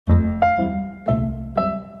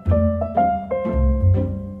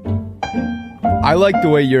I like the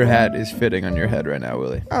way your hat is fitting on your head right now,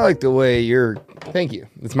 Willie. I like the way you're... Thank you.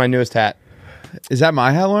 It's my newest hat. Is that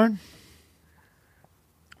my hat, Lauren?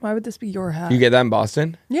 Why would this be your hat? You get that in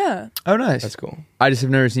Boston? Yeah. Oh, nice. That's cool. I just have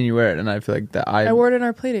never seen you wear it, and I feel like that I wore it in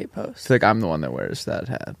our Playdate post. feel like I'm the one that wears that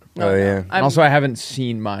hat. Oh, yeah. And also, I haven't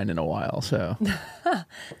seen mine in a while, so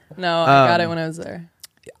No, I got it when I was there.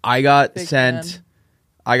 I got Big sent. fan.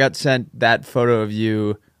 I got sent that photo of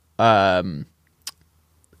you.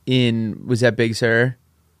 Was at Big Sur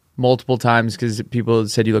multiple times because people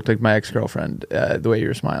said you looked like my ex-girlfriend the way you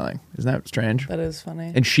were smiling. Isn't that strange? That is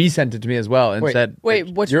funny. And she sent it to me as well and said, Wait,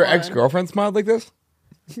 which Your one? ex-girlfriend smiled like this?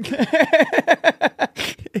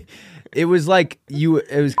 it was like you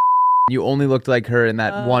only looked like her in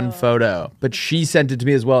that one photo. But she sent it to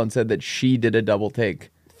me as well and said that she did a double take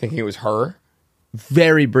Thinking it was her?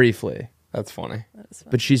 very briefly. That's funny. That is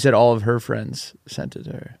funny. But she said all of her friends sent it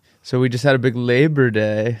to her. So we just had a big Labor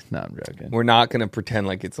Day. No, I'm joking. We're not going to pretend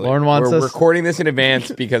like it's like... Lauren wants we're us- recording this in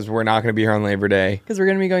advance because we're not going to be here on Labor Day. Because we're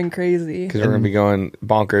going to be going crazy. Because we're going to be going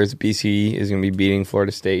bonkers. BC is going to be beating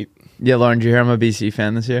Florida State. Yeah, Lauren, did you hear I'm a BC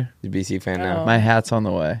fan this year? He's a BC fan now. Oh. My hat's on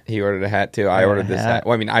the way. He ordered a hat too. I ordered this hat.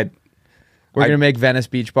 Well, I mean, We're going to make Venice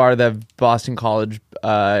Beach Bar the Boston College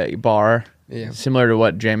bar. Yeah. Similar to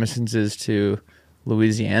what Jameson's is to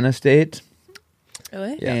Louisiana State.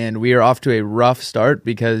 Really? Yeah. And we are off to a rough start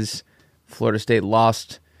because Florida State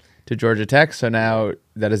lost to Georgia Tech. So now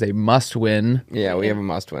that is a must win. Yeah, we have a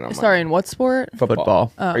must win on Sorry, Monday. in what sport?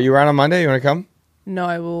 Football. Oh. Are you around on Monday? You want to come? No,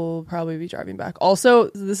 I will probably be driving back. Also,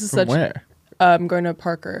 this is From such... where? I'm going to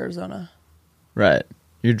Parker, Arizona. Right.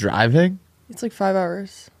 You're driving? It's like 5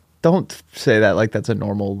 hours. Don't say that like that's a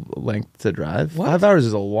normal length to drive. What? 5 hours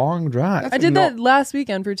is a long drive. I did that last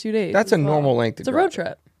weekend for 2 days. That's a as well. normal length to It's a drive. road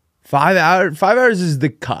trip. 5 hours. 5 hours is the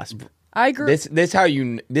cusp. I grew... This how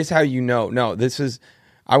you know. No, this is...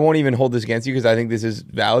 I won't even hold this against you because I think this is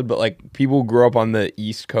valid, but like people who grew up on the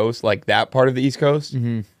East Coast, like that part of the East Coast,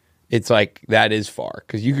 it's like that is far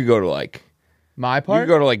because you could go to like... My You part?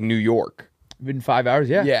 could go to like New York. In 5 hours,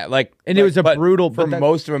 yeah. Yeah, like... And it was a but brutal... For but that-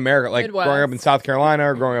 most of America, like Midwest. growing up in South Carolina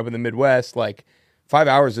or growing up in the Midwest, like 5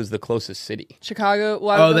 hours is the closest city. Chicago.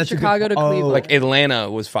 Well, I was that's a good Chicago to point. Oh. Cleveland. Like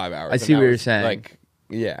Atlanta was 5 hours. I and see that what you're was, saying. Like,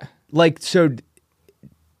 yeah. Like, so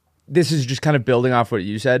this is just kind of building off what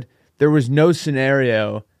you said. There was no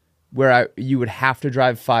scenario where you would have to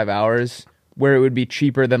drive 5 hours where it would be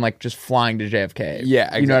cheaper than like just flying to JFK.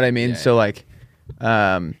 Yeah, You know what I exactly. mean? Yeah, So like,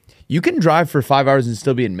 you can drive for 5 hours and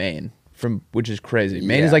still be in Maine, which is crazy.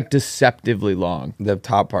 Maine is Yeah. like deceptively long. The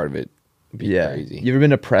top part of it would be Yeah. crazy. You ever been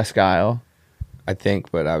to Presque Isle? I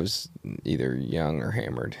think, but I was either young or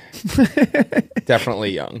hammered.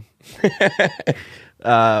 Definitely young.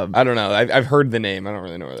 I don't know. I've heard the name. I don't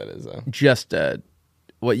really know where that is though. Just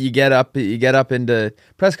what you get up into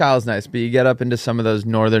Presque Isle is nice, but you get up into some of those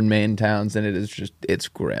northern Maine towns and it's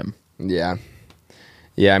grim. Yeah.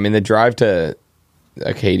 Yeah, I mean the drive to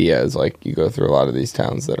Acadia is like you go through a lot of these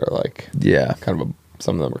towns that are like Yeah. some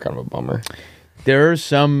of them are kind of a bummer. There are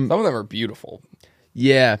some Some of them are beautiful.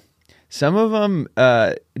 Yeah. Some of them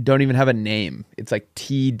don't even have a name. It's like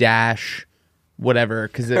T dash whatever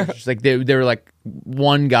because it's just like they were like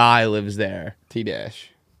one guy lives there. T-Dash.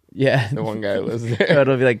 Yeah. The one guy who lives So there.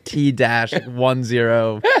 it'll be like T dash 10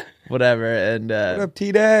 whatever and What up,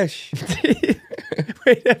 T-Dash?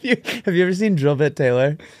 wait, have you ever seen Drill Bit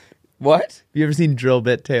Taylor? What? Have you ever seen Drill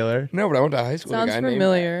Bit Taylor? No, but I went to high school with a Sounds guy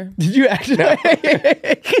familiar. Did you actually?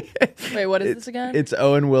 Wait, what is this again? It's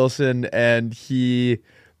Owen Wilson, and he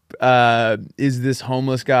is this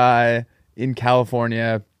homeless guy in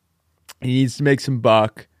California. He needs to make some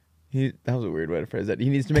buck. That was a weird way to phrase that. He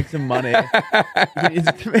needs to make some money.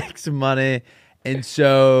 And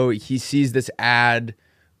so he sees this ad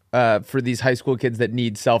for these high school kids that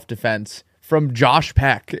need self-defense from Josh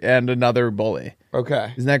Peck and another bully.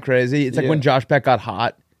 Okay. Isn't that crazy? It's like Yeah. when Josh Peck got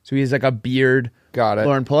hot. So he has like a beard. Got it.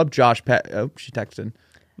 Lauren, pull up Josh Peck. Oh, she texted.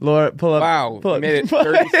 Lauren, pull up. Wow. pull We up, made it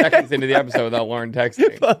 30 seconds into the episode without Lauren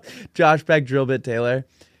texting. Josh Peck, Drill Bit Taylor.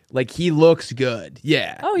 Like he looks good.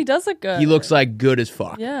 Yeah. Oh, he does look good. He looks like good as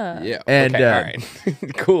fuck. Yeah. Yeah. And, okay, all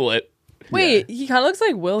right. Cool it. Wait, he kind of looks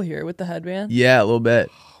like Will here with the headband. Yeah, a little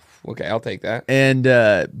bit. Okay, I'll take that. And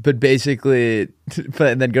but basically,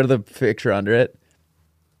 and then go to the picture under it.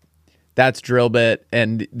 That's Drill Bit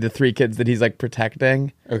and the three kids that he's like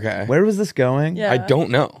protecting. Okay. Where was this going? Yeah. I don't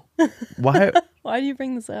know. Why? Why do you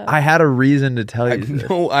bring this up? I had a reason to tell I you. have This.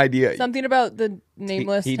 no idea. Something about the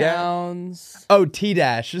nameless T-Dash? towns. Oh, T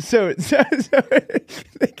dash. So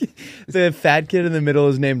the fat kid in the middle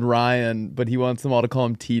is named Ryan, but he wants them all to call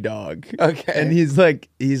him T Dog. Okay. And he's like,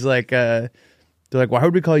 They're like, why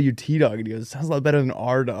would we call you T-Dog? And he goes, it sounds a lot better than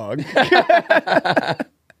R-Dog.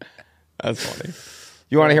 That's funny.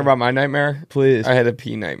 You want to hear about my nightmare? Please. I had a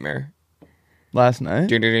pee nightmare. Last night?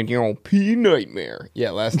 Pee nightmare.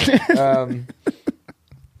 Yeah, last night.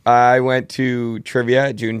 I went to trivia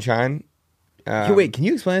at Juneshine. Wait, can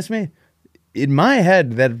you explain this to me? In my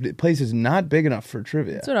head, that place is not big enough for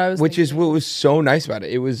trivia. That's what I was Which thinking. is what was so nice about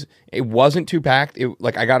it. It wasn't too packed.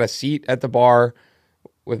 Like I got a seat at the bar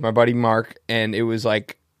with my buddy Mark, and it was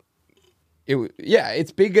like,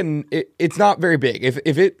 it's big and it's not very big.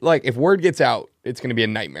 If word gets out, it's going to be a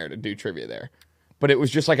nightmare to do trivia there. But it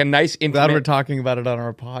was just like a nice intimate. Glad we're talking about it on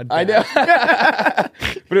our podcast. I know.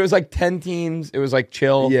 But it was like 10 teams. It was like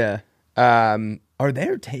chill. Yeah. Are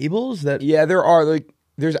there tables that? Yeah, there are. Like,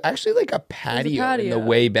 there's actually like a patio in the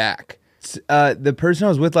way back. The person I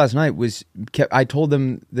was with last night I told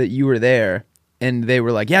them that you were there, and they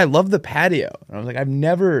were like, "Yeah, I love the patio." And I was like, "I've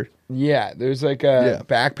never." Yeah, there's like a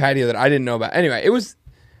back patio that I didn't know about. Anyway, it was.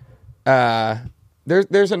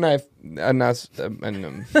 There's a nice. All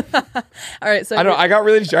right, so I got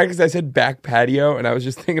really distracted because I said back patio, and I was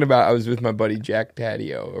just thinking about I was with my buddy Jack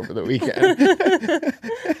Patio over the weekend,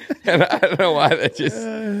 and I don't know why that just.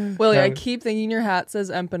 Willie, I keep thinking your hat says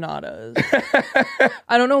empanadas.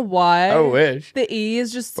 I don't know why. I wish The E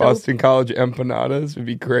is just so. Boston College empanadas would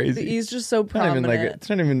be crazy. The E is just so It's not even prominent. like it's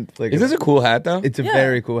not even like. Is this a cool hat though? It's a Yeah.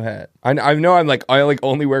 very cool hat. I know I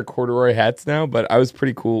only wear corduroy hats now, but I was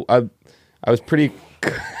pretty cool. I was pretty.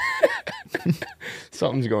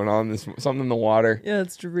 Something's going on. Something in the water. Yeah,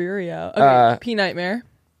 it's dreary out. Okay, P Nightmare.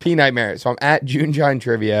 P Nightmare. So I'm at Juneshine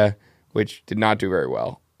Trivia, which did not do very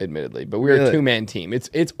well, admittedly. But we're a 2-man team. It's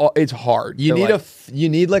hard. You to, need you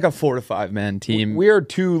need like a 4 to 5 man team. We are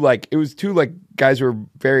two guys who are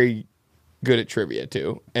very good at trivia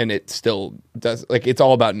too, and it still does it's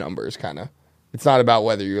all about numbers kind of. It's not about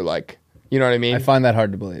whether you're like, you know what I mean? I find that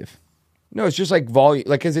hard to believe. No, it's just like volume,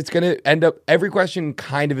 because it's gonna end up. Every question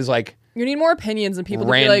kind of is like You need more opinions and people to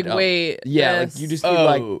be random. like, wait. Yeah, this. like you just need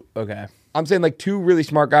like. Okay. I'm saying like two really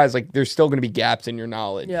smart guys. Like there's still gonna be gaps in your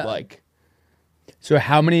knowledge. Yeah. Like, So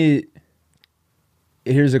how many?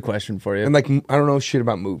 Here's a question for you. and like I don't know shit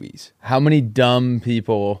about movies. How many dumb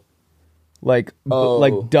people, like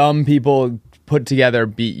Oh. dumb people put together,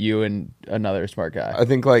 beat you and another smart guy? I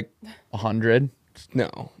think like 100?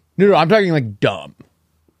 no. No, I'm talking like dumb.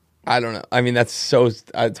 I don't know. I mean, that's so.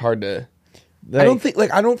 It's hard to. Like,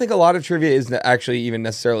 I don't think a lot of trivia is actually even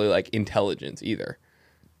necessarily like intelligence either.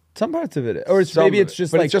 some parts of it, or Some maybe of it's it.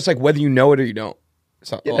 just but like it's just like whether you know it or you don't.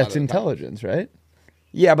 So, yeah, that's intelligence, right?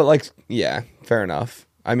 Yeah, but like yeah, fair enough.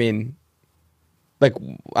 I mean, like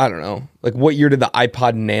I don't know. Like what year did the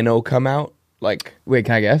iPod Nano come out? Like Wait,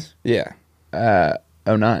 can I guess? yeah,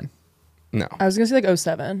 09. no, I was going to say like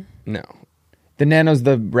 07. no, The Nano's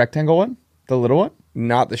the rectangle one, the little one.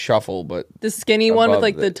 not the shuffle, but The skinny one with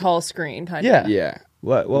Above the it. tall screen kind Yeah. of. yeah.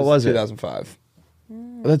 What was it? 2005.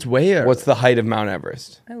 That's way. What's the height of Mount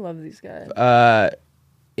Everest? I love these guys.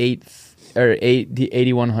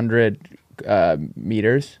 8,100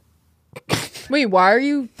 meters? Wait, why are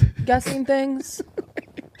you guessing things?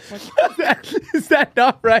 Is that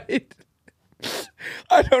not right?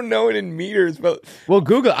 I don't know it in meters, but Well,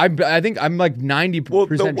 Google. I think I'm like 90% well,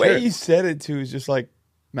 the way sure. you said it too is just like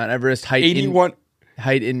Mount Everest height 81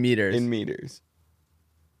 height in meters. in meters.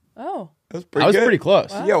 Oh. That was pretty. I was good. pretty close.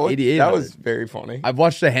 Yeah, well, 8,800. that was very funny. I've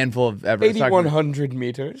watched a handful of Everest. 8,100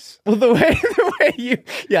 meters. Well, the way you,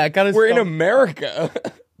 I kind of. We're in America.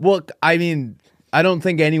 Well, I mean, I don't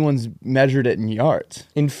think anyone's measured it in yards.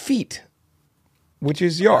 In feet, which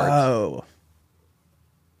is yards. Oh,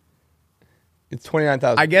 It's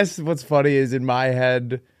 29,000. I guess what's funny is in my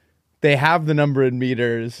head, they have the number in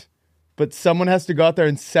meters, but someone has to go out there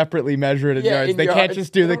and separately measure it in yards. in They can't yards.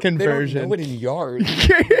 just do the They don't conversion. know it in yards.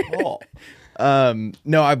 at all.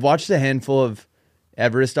 No, I've watched a handful of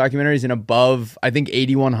Everest documentaries, and above, I think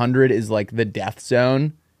 8,100 is like the death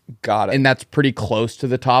zone, Got it. and that's pretty close to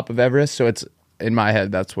the top of Everest. So it's in my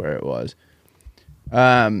head, that's where it was.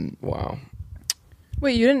 Wow.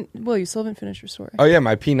 Wait, you didn't. Well, you still haven't finished your story. Oh yeah,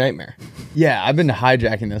 my pee nightmare. Yeah, I've been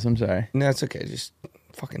hijacking this. I'm sorry. No, it's okay. Just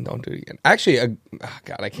fucking don't do it again. Actually,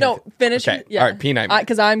 God, I can't. No, finish. Okay. Yeah. All right, pee nightmare.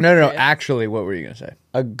 Because I'm. No. curious. Actually, what were you gonna say?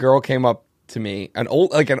 A girl came up to me, an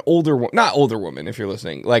older, not older woman, if you're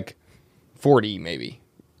listening, like 40 maybe,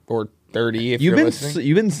 or 30 if you're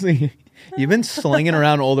listening. You've been slinging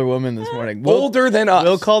around older women this morning. Older than us.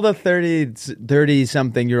 We'll call the 30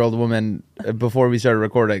 something year old woman before we started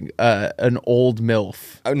recording an old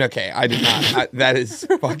MILF. Oh, no, okay, I did not. That is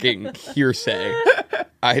fucking hearsay.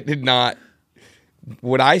 I did not.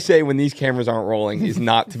 What I say when these cameras aren't rolling is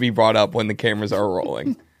not to be brought up when the cameras are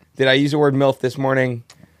rolling. Did I use the word MILF this morning?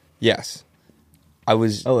 Yes. I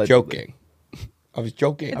was joking. I was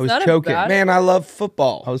joking. It's was not as choking. bad. Man, I love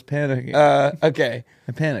football. I was panicking. Okay.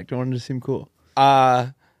 I panicked. I wanted to seem cool.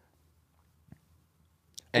 And,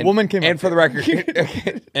 A woman came and up for the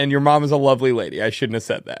record, and your mom is a lovely lady. I shouldn't have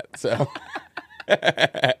said that. So,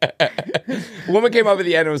 a woman came up at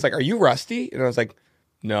the end and was like, "Are you Rusty?" And I was like,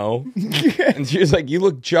 "No." And she was like, "You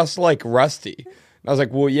look just like Rusty." And I was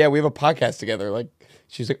like, "Well, yeah, we have a podcast together." Like,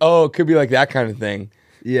 she's like, "Oh, it could be like that kind of thing."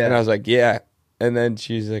 Yeah. And I was like, "Yeah." And then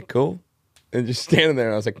she's like, "Cool," and just standing there.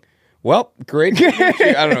 And I was like, "Well, great." To meet you."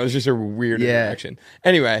 I don't know. It was just a weird interaction.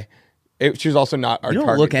 Anyway. She was also not our You don't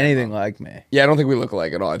target look demo. anything like me. Yeah, I don't think we look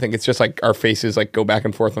alike at all. I think it's just like our faces like go back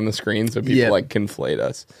and forth on the screen, so people like conflate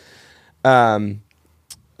us.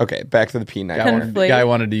 Okay, back to the P90. Conflate. Guy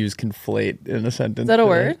wanted to use conflate in a sentence. Is that a today.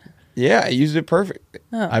 word? Yeah, I used it perfect.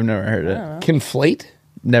 I've never heard it. Conflate?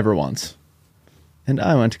 Never once. And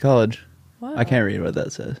I went to college. Wow. I can't read what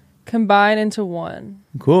that says. Combine into one.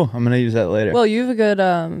 Cool. I'm gonna use that later. Well, you have a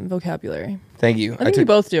good vocabulary. Thank you. I think you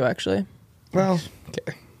both do, actually. Well,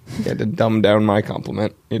 okay. You had to dumb down my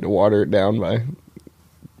compliment. You had to water it down by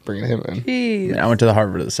bringing him in. Jeez. I went to the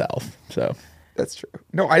Harvard of the South, so That's true.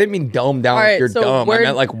 No, I didn't mean dumb down All like right, you're so dumb. I where-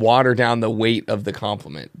 meant like water down the weight of the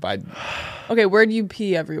compliment. By Okay, where'd you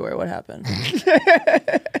pee everywhere? What happened?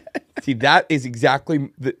 See, that is exactly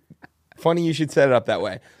the funny you should set it up that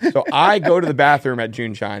way. So I go to the bathroom at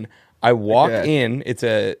Juneshine. I walk in. It's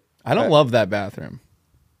a I don't love that bathroom.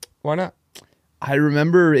 why not? I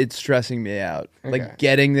remember it stressing me out. Okay. Like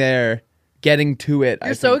getting there, getting to it.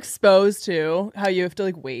 You're so exposed to how you have to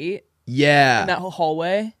like wait yeah. in that whole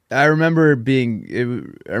hallway. I remember it being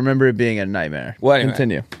a nightmare. Well, anyway,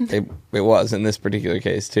 Continue. It was in this particular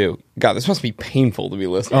case too. God, this must be painful to be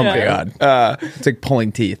listening. Oh my Yeah. god. It's like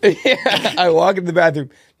pulling teeth. I walk in the bathroom.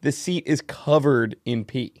 The seat is covered in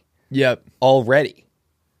pee Yep. already.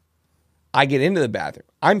 I get into the bathroom.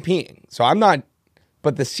 I'm peeing, so I'm not.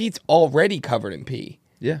 But the seat's already covered in pee.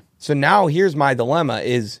 Yeah. So now here's my dilemma: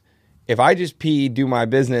 is if I just pee, do my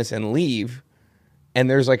business, and leave, and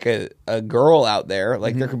there's like a girl out there,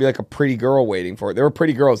 like there could be like a pretty girl waiting for it. There were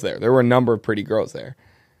pretty girls there. There were a number of pretty girls there.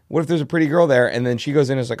 What if there's a pretty girl there, and then she goes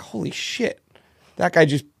in and is like, "Holy shit, that guy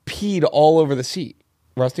just peed all over the seat."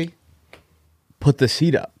 Rusty? Put the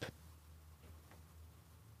seat up.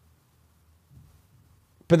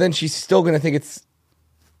 But then she's still going to think it's...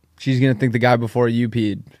 She's gonna think the guy before you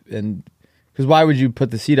peed, and because why would you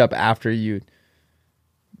put the seat up after you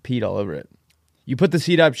peed all over it? You put the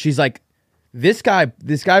seat up. She's like, this guy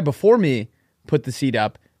before me put the seat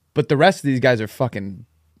up, but the rest of these guys are fucking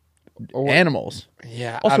animals.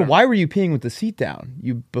 Yeah. I Also, don't- why were you peeing with the seat down?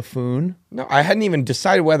 You buffoon. No, I hadn't even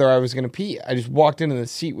decided whether I was going to pee. I just walked in and the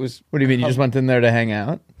seat was... What do you mean? You just went in there to hang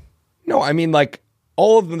out? No, I mean, like,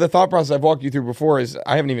 all of the thought process I've walked you through before is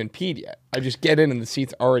I haven't even peed yet. I just get in and the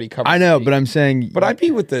seat's already covered. I know, with but pee. I'm saying. But I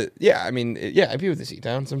pee with the... Yeah, I mean, I pee with the seat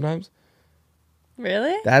down sometimes.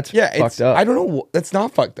 Really? That's Yeah, fucked it's... up. I don't know. That's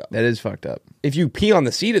not fucked up. That is fucked up. If you pee on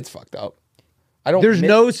the seat, it's fucked up. I don't... There's miss-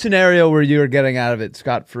 no scenario where you're getting out of it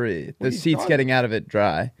scot free. are The you seat's talking getting out of it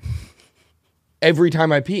dry. Every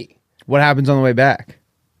time I pee. What happens on the way back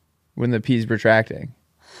when the pee's retracting?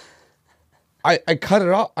 I cut it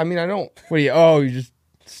off. I mean, I don't... What do you? Oh, you just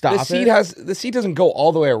stop The seat it. the seat doesn't go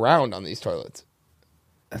all the way around on these toilets.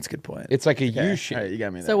 That's a good point. It's like a Okay. U shape. All right, you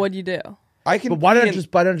got me there. So what'd you do? I can But why pee don't in-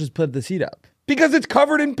 just put the seat up because it's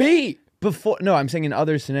covered in pee. before? No, I'm saying in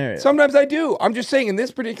other scenarios. Sometimes I do. I'm just saying in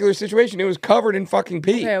this particular situation, it was covered in fucking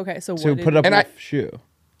pee. Okay. So so what did put up And with I- shoe.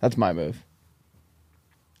 That's my move.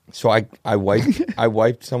 So I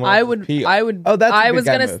wiped someone I else's would. pee. I would. Oh, that's a I good was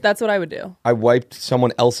guy gonna. move. That's what I would do. I wiped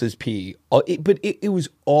someone else's pee. But it was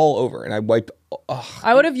all over, and I wiped.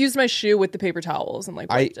 I would have used my shoe with the paper towels and like.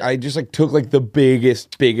 Wiped it. I just like took like the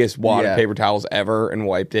biggest wad Yeah. of paper towels ever and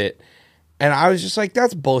wiped it. And I was just like,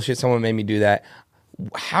 that's bullshit. Someone made me do that.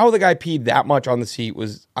 How the guy peed that much on the seat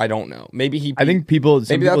was, I don't know. Maybe he. I think people.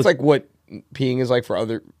 Maybe that's like what peeing is like for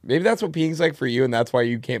other. Maybe that's what peeing is like for you, and that's why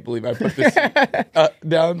you can't believe I put this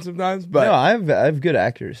down sometimes. But no, I have good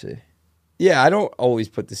accuracy. yeah, I don't always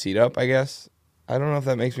put the seat up. I guess I don't know if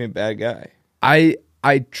that makes me a bad guy. I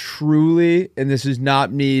truly, and this is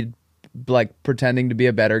not me like pretending to be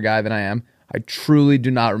a better guy than I am. I truly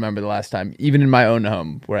do not remember the last time, even in my own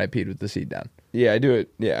home, where I peed with the seat down. Yeah, I do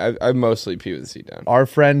it. Yeah, I mostly pee with the seat down. Our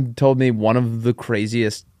friend told me one of the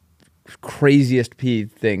craziest pee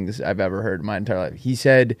things I've ever heard in my entire life. He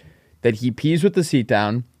said that he pees with the seat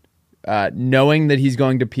down, knowing that he's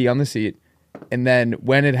going to pee on the seat, and then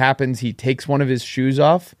when it happens, he takes one of his shoes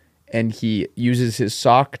off and he uses his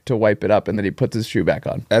sock to wipe it up, and then he puts his shoe back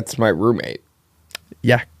on. That's my roommate.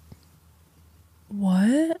 Yeah,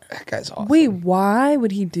 What? That guy's awesome. Wait, why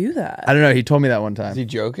would he do that? I don't know. He told me that one time. Is he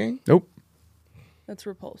joking? Nope. That's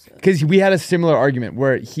repulsive. Because we had a similar argument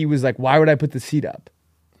where he was like, "Why would I put the seat up?"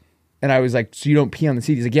 And I was like, "So you don't pee on the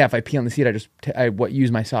seat?" He's like, "Yeah, if I pee on the seat, I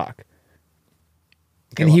use my sock."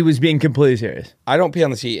 Okay, And well, he was being completely serious. I don't pee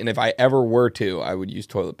on the seat, and if I ever were to, I would use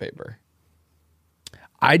toilet paper.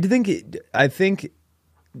 I think.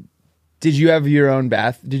 Did you have your own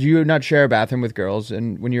bath? Did you not share a bathroom with girls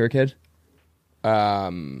when you were a kid?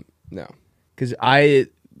 No. Because I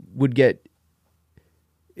would get,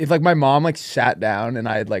 if like my mom like sat down and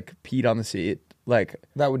I had like peed on the seat, like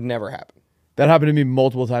That would never happen. that happened to me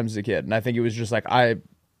multiple times as a kid, and I think it was just like I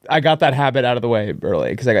got that habit out of the way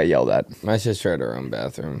early because I got yelled at. My sister had her own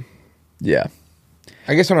bathroom. Yeah.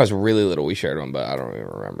 I guess when I was really little, we shared one, but I don't even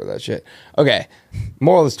remember that shit. Okay.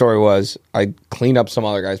 Moral of the story was I clean up some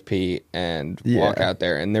other guy's pee and walk out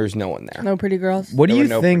there, and there's no one there. No pretty girls. What do There you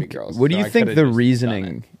were no think? pretty girls, What do so you I think could've the just done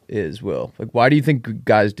reasoning is, Will? Like, why do you think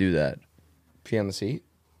guys do that? Pee on the seat?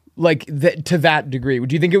 Like to that degree?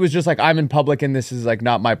 Do you think it was just like I'm in public and this is like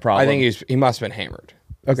not my problem? I think he must have been hammered.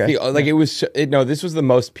 Okay. It was no. This was the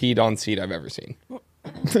most peed on seat I've ever seen.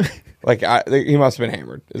 He must have been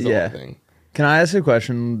hammered. Is the whole thing. Can I ask a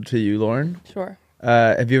question to you, Lauren? Sure.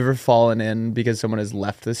 Have you ever fallen in because someone has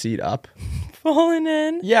left the seat up? Falling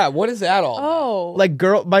in. Yeah. What is that all? Oh. Like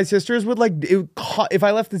my sisters would like if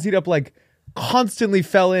I left the seat up, like constantly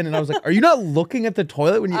fell in, and I was like, "Are you not looking at the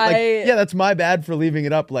toilet when you like?" Yeah, that's my bad for leaving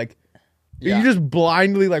it up. Like, are you just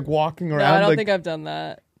blindly like walking around? No, I don't like, think I've done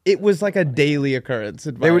that. It was like a daily occurrence.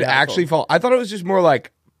 They would actually fall. I thought it was just more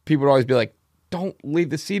like people would always be like, "Don't leave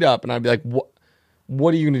the seat up," and I'd be like, "What?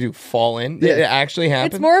 What are you gonna do? Fall in?" Yeah. It actually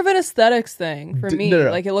happened. It's more of an aesthetics thing for me. no.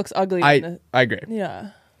 Like it looks ugly. I agree. Yeah.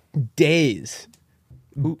 Days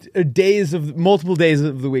of multiple days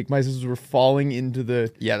of the week, my sisters were falling into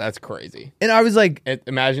the. Yeah, that's crazy. And I was like,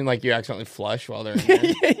 Imagine like you accidentally flush while they're in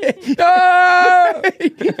there. "Ah!"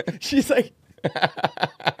 She's like,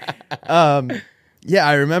 yeah,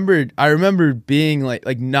 I remember being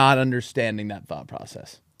like not understanding that thought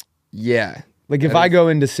process. Yeah. Like if I go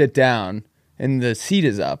in to sit down and the seat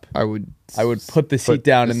is up, I would put the seat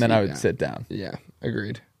down the and then seat I would down. sit down. Yeah,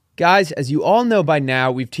 agreed. Guys, as you all know by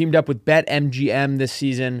now, we've teamed up with BetMGM this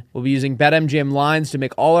season. We'll be using BetMGM lines to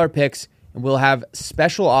make all our picks, and we'll have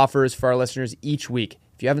special offers for our listeners each week.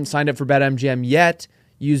 If you haven't signed up for BetMGM yet,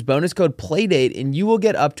 use bonus code PLAYDATE, and you will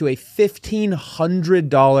get up to a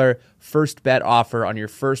 $1,500 first bet offer on your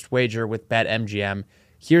first wager with BetMGM.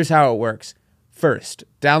 Here's how it works. First,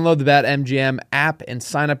 download the BetMGM app and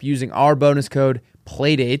sign up using our bonus code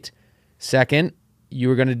PLAYDATE. Second, you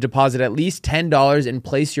are going to deposit at least $10 and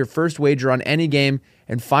place your first wager on any game.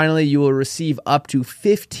 And finally, you will receive up to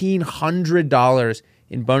 $1,500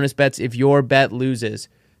 in bonus bets if your bet loses.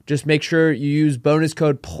 Just make sure you use bonus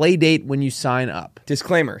code PLAYDATE when you sign up.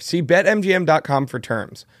 Disclaimer. See BetMGM.com for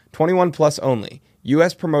terms. 21 plus only.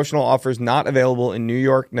 U.S. promotional offers not available in New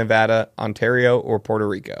York, Nevada, Ontario, or Puerto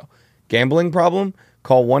Rico. Gambling problem?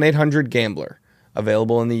 Call 1-800-GAMBLER.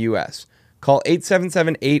 Available in the U.S. Call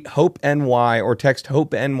 877-8-HOPE-NY or text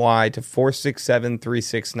HOPE-NY to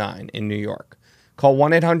 467-369 in New York. Call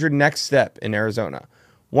 1-800-NEXT-STEP in Arizona.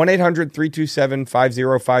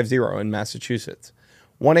 1-800-327-5050 in Massachusetts.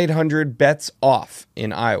 1-800-BETS-OFF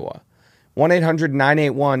in Iowa.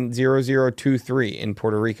 1-800-981-0023 in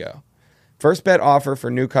Puerto Rico. First bet offer for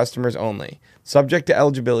new customers only. Subject to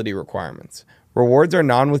eligibility requirements. Rewards are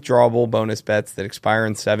non-withdrawable bonus bets that expire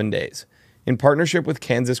in 7 days. In partnership with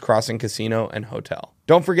Kansas Crossing Casino and Hotel.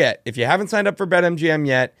 Don't forget, if you haven't signed up for BetMGM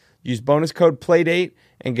yet, use bonus code PLAYDATE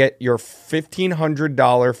and get your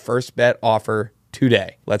 $1,500 first bet offer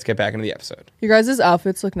today. Let's get back into the episode. Your guys'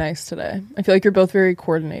 outfits look nice today. I feel like you're both very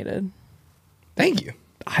coordinated. Thank you.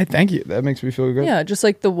 I thank you. That makes me feel good. Yeah, just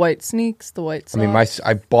like the white sneaks, the white socks.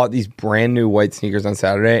 I bought these brand new white sneakers on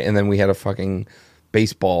Saturday, and then we had a fucking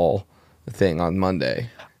baseball thing on Monday.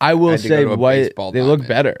 I will say white, baseball they look diamond.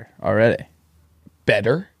 better already.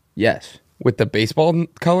 Better? Yes. With the baseball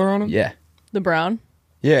color on them? Yeah. The brown.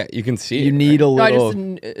 Yeah, you can see You it, need right? a No, I little.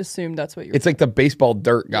 just assumed that's what you were It's like the baseball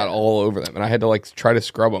dirt got all over them, and I had to like try to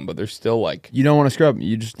scrub them, but they're still like. You don't want to scrub.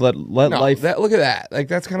 You just let No, life. look at that. Like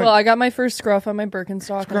that's kind of. Well, I got my first scruff on my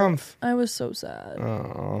Birkenstock. and Scrumph. I was so sad.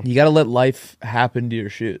 You got to let life happen to your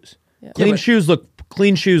shoes. Yeah. Clean but-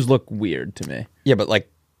 shoes look weird to me. Yeah, but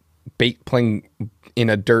like playing in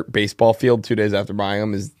a dirt baseball field 2 days after buying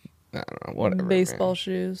them is I don't know whatever. Baseball man.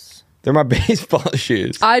 shoes. They're my baseball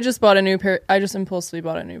shoes. I just bought a new pair. I just impulsively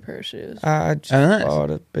bought a new pair of shoes. I just nice. bought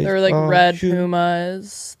a baseball They're like red shoe.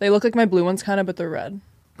 Pumas. They look like my blue ones, kind of, but they're red.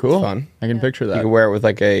 Cool. Fun. I can picture You that. can wear it with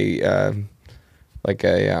like a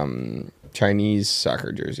Chinese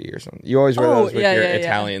soccer jersey or something. You always wear those with your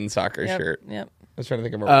Italian soccer shirt. Yep. I was trying to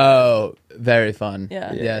think of a Oh, very fun.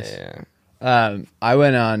 Yeah. Yes. Yeah.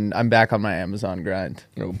 I'm back on my Amazon grind.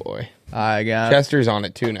 Oh boy. I got Chester's on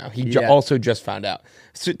it too now. He also just found out.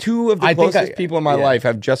 So two of the I think closest people in my yeah. life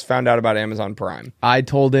have just found out about Amazon Prime. I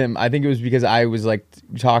told him, I think it was because I was like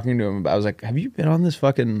talking to him. I was like, have you been on this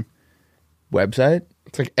fucking website?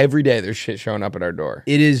 It's like every day there's shit showing up at our door.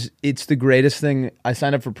 It's the greatest thing. I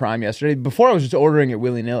signed up for Prime yesterday. Before I was just ordering it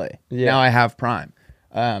willy-nilly. Yeah. Now I have Prime.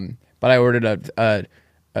 But I ordered a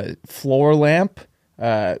floor lamp,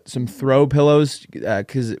 some throw pillows,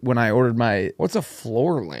 because when I ordered my... What's a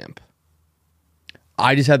floor lamp?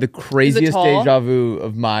 I just had the craziest tall? deja vu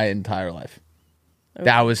of my entire life. Okay.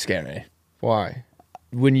 That was scary. Why?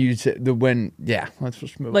 When you said let's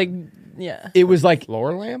just move. Like, yeah. It was like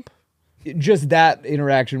Floor lamp? just that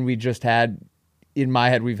interaction we just had. In my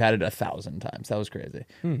head, we've had it 1,000 times. That was crazy.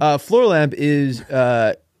 Floor lamp is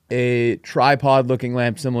a tripod-looking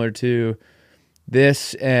lamp similar to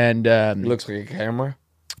this, and It looks like a camera.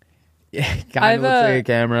 yeah, kind of looks like a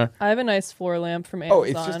camera. I have a nice floor lamp from Amazon. Oh,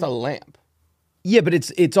 it's just a lamp. Yeah, but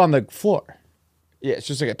it's on the floor. Yeah, it's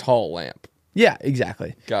just like a tall lamp. Yeah,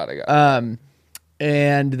 exactly. Got it.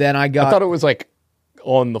 And then I got. I thought it was like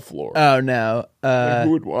on the floor. Oh no. Like,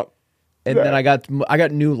 who would want? And then I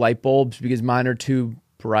got new light bulbs because mine are too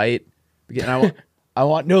bright. And I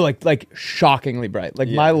want like shockingly bright. Like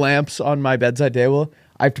my lamps on my bedside table,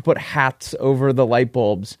 I have to put hats over the light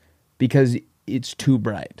bulbs because it's too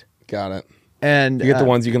bright. Got it. And You get the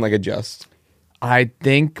ones you can like adjust. I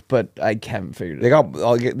think, but I haven't figured it. They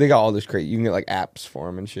got all this great. You can get like apps for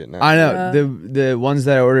them and shit now. I know the ones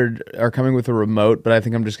that I ordered are coming with a remote, but I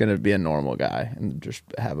think I'm just gonna be a normal guy and just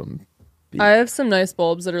have them. I have some nice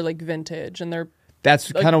bulbs that are like vintage, and they're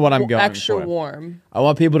That's like, kind of what I'm going extra for. warm. I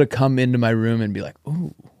want people to come into my room and be like,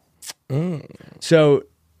 ooh. So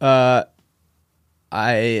I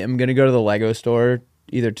am going to go to the Lego store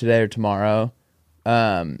either today or tomorrow.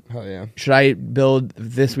 Hell yeah. Should I build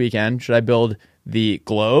this weekend? Should I build the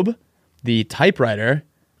Globe, the Typewriter,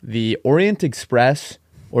 the Orient Express,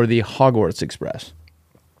 or the Hogwarts Express?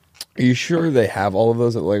 Are you sure they have all of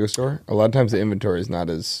those at the Lego store? A lot of times the inventory is not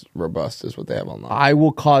as robust as what they have online. I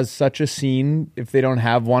will cause such a scene if they don't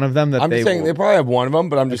have one of them that I'm just saying they probably have one of them,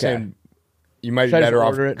 but I'm just Okay. saying you might be Should I just better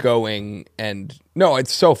off order it? going and no,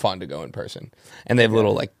 it's so fun to go in person. And they have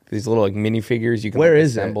little like these little like minifigures you can Where like,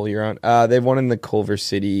 is it? assemble your own. They have one in the Culver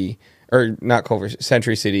City or not Culver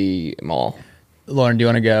Century City Mall. Lauren, do you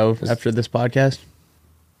want to go after this podcast?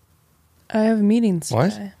 I have meetings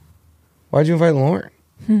What? today. Why'd you invite Lauren?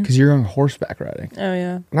 Because you're going horseback riding. Oh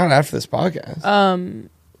yeah. Not after this podcast.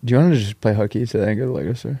 Do you want to just play hooky today and go to the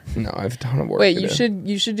Lego store? No, I have a ton of work. Wait, to do.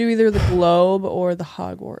 you should do either the Globe or the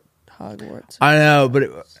Hogwarts. I know, but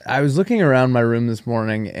I was looking around my room this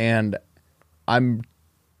morning and I'm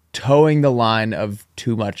towing the line of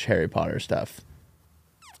too much Harry Potter stuff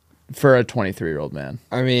for a 23-year-old man.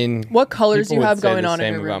 I mean, What colors do people you have would say going the on in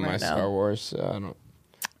same your about room my right now? Star Wars. I don't.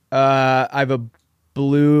 I have a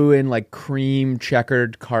blue and like cream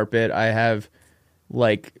checkered carpet. I have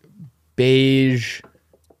like beige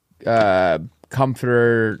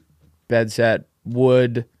comforter bed set,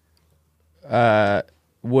 wood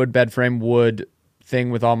bed frame, wood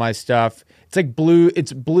thing with all my stuff. It's like blue.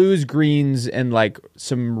 It's blues, greens, and like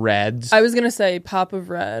some reds. I was gonna say pop of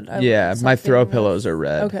red. Yeah, my throw pillows are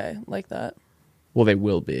red. Okay, like that. Well, they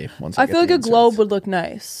will be once I get feel like the a globe inserts. would look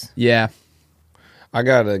nice. Yeah, I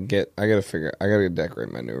gotta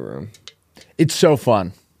decorate my new room. it's so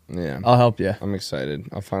fun. Yeah, I'll help you. I'm excited.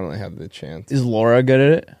 I'll finally have the chance. Is Laura good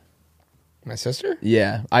at it? My sister?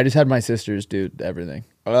 Yeah, I just had my sisters do everything.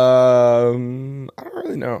 I don't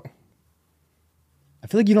really know. I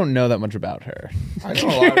feel like you don't know that much about her. I know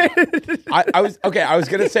a lot. I was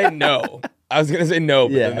gonna say no. But Yeah.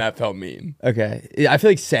 then that felt mean. Okay, I feel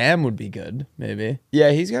like Sam would be good. Maybe. Yeah,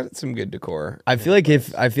 he's got some good decor. I feel like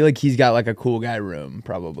he's got like a cool guy room.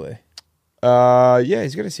 Probably. Yeah,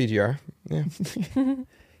 he's got a CGR. Yeah.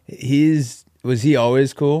 Was he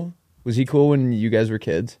always cool? Was he cool when you guys were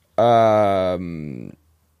kids? No,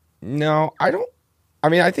 I don't. I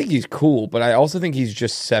mean, I think he's cool, but I also think he's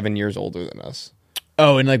just 7 years older than us.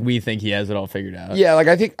 Oh, and like we think he has it all figured out. Yeah, like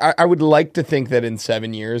I think I would like to think that in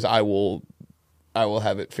 7 years I will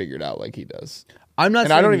have it figured out like he does. I'm not. And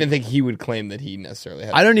saying, I don't even think he would claim that he necessarily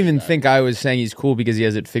has. I don't even think I was saying he's cool because he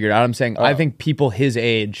has it figured out. I'm saying I think people his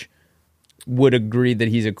age would agree that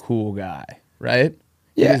he's a cool guy, right?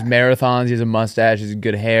 Yeah. He does marathons. He has a mustache. He has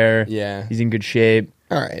good hair. Yeah. He's in good shape.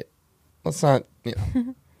 All right, let's not. You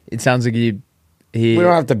know, It sounds like he. we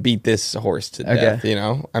don't have to beat this horse to death. You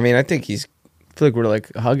know, I mean, I think he's I feel like we're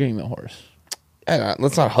like hugging the horse.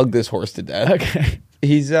 Let's not hug this horse to death. Okay.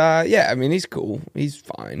 He's I mean, he's cool. He's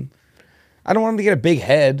fine. I don't want him to get a big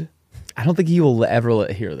head. I don't think he will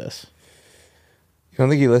ever hear this. You don't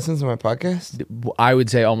think he listens to my podcast? I would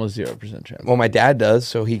say almost 0% chance. Well, my dad does,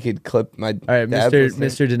 so he could clip my. All right,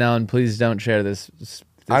 Mr. Denellen, please don't share this.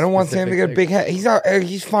 I don't want Sam to get a big head. He's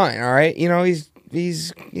fine. All right, you know he's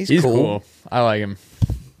cool. I like him.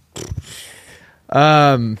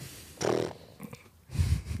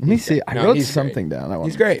 Let me see. I wrote something down.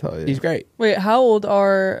 He's great. He's great. Wait, how old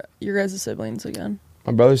are your guys' siblings again?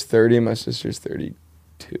 My brother's 30 and my sister's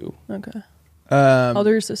 32. Okay. How old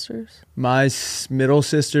are your sisters? My middle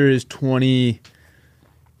sister is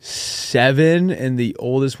 27, and the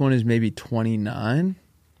oldest one is maybe 29.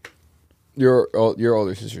 Your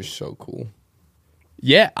older sister's so cool.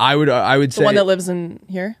 Yeah, I would say The one that lives in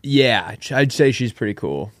here? Yeah, I'd say she's pretty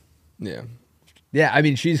cool. Yeah. Yeah, I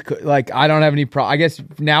mean, she's like, I don't have any problem. I guess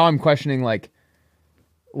now I'm questioning like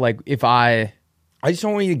if I just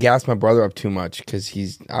don't want you to gas my brother up too much because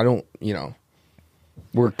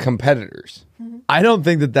we're competitors. I don't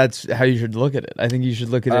think that's how you should look at it. I think you should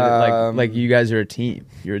look at it like you guys are a team.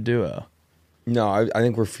 You're a duo. No, I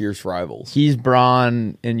think we're fierce rivals. He's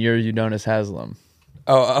Braun and you're Udonis Haslam.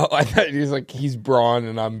 Oh, I thought he was like, he's Braun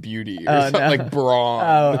and I'm Beauty or something like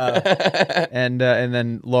Braun. And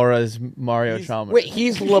then Laura's Mario Chalmers. Wait,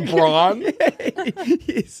 he's LeBron?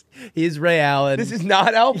 he's Ray Allen. This is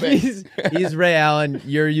not helping. He's Ray Allen.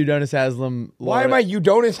 You're Udonis Haslam. Why am I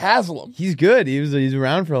Udonis Haslam? He's good. He's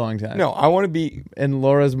around for a long time. No, I want to be. And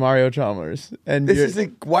Laura's Mario Chalmers. And this is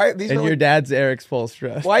like why these. And are your like, dad's Eric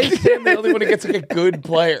Spoelstra. Why is Sam the only one who gets like a good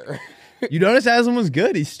player? Udonis Haslam was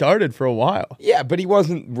good. He started for a while. Yeah, but he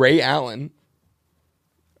wasn't Ray Allen.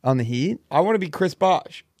 On the Heat? I want to be Chris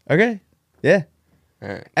Bosh. Okay. Yeah. All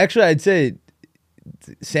right. Actually, I'd say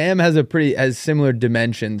Sam has similar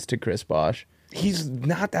dimensions to Chris Bosh. He's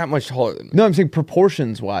not that much taller than me. No, I'm saying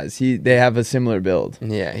proportions wise. They have a similar build.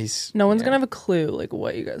 Yeah, he's. No one's gonna have a clue like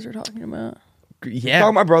what you guys are talking about. Yeah. Talking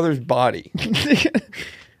about my brother's body. I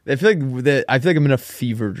feel like I'm in a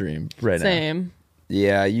fever dream right now. Same.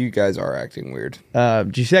 Yeah, you guys are acting weird.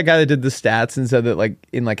 Do you see that guy that did the stats and said that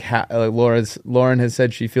Lauren has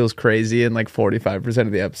said she feels crazy in like 45%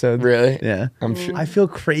 of the episodes? Really? Yeah. I'm sure. I feel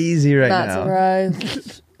crazy right Not now.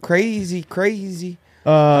 surprised. Crazy.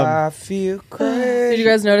 I feel crazy. Did you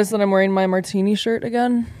guys notice that I'm wearing my martini shirt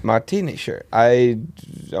again? Martini shirt. I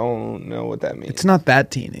don't know what that means. It's not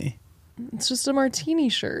that teeny. It's just a martini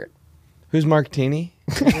shirt. Who's Martini?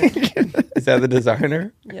 Is that the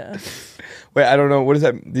designer? Yeah. Wait, I don't know. What is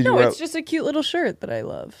that? It's just a cute little shirt that I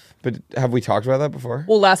love. But have we talked about that before?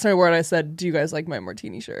 Well, last time I wore it, I said, "Do you guys like my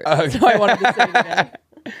martini shirt?" Okay. So I wanted to say it again.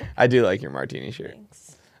 I do like your Martini shirt.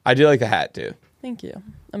 Thanks. I do like the hat too. Thank you.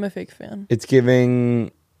 I'm a fake fan. It's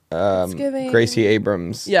giving, giving Gracie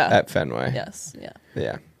Abrams at Fenway. Yes. Yeah.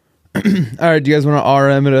 Yeah. All right, do you guys want to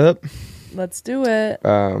RM it up? Let's do it.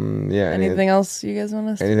 Yeah. Anything else you guys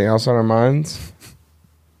want to? Anything else on our minds?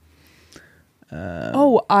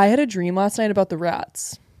 I had a dream last night about the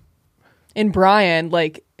rats. In Bryan,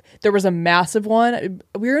 like there was a massive one.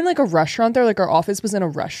 We were in like a restaurant there, like our office was in a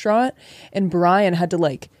restaurant, and Bryan had to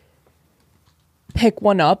like pick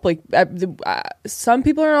one up. Like some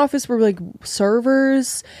people in our office were like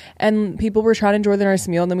servers, and people were trying to enjoy their nice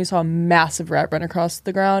meal, and then we saw a massive rat run across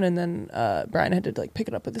the ground, and then Bryan had to like pick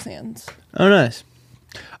it up with his hands. Oh, nice.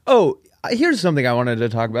 Oh, here's something I wanted to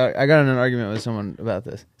talk about. I got in an argument with someone about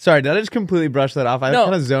this. Sorry, did I just completely brush that off? I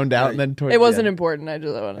kind of zoned out and then towards it wasn't the end. important. I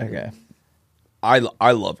just wanted. Okay.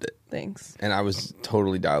 I loved it. Thanks. And I was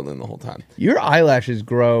totally dialed in the whole time. Your eyelashes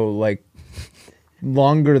grow like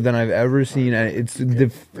longer than I've ever seen, and it's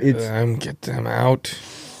get them out.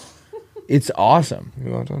 It's awesome.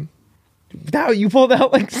 You want one? Now you pulled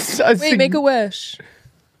out like Wait, make a wish.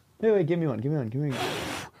 Wait, give me one.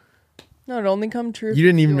 No, it only come true. You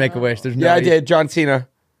didn't even make a wish. There's no. Yeah, I did. John Cena.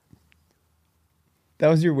 That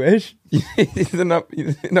was your wish?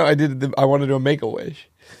 No, I did. I wanted to make a wish.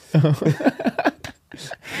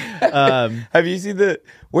 Have you seen the?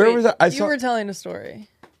 Where was I? You were telling a story.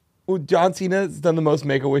 Well, John Cena's done the most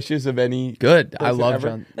make a wishes of any. Good. I love ever.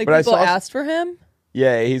 John. Like, but people asked for him.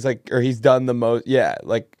 Yeah, he's done the most. Yeah,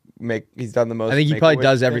 like he's done the most. I think he probably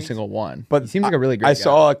does every things. single one. But he seems like a really great I guy.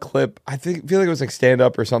 saw a clip. Feel like it was like stand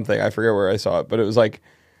up or something. I forget where I saw it, but it was like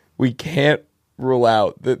we can't rule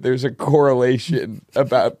out that there's a correlation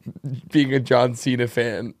about being a John Cena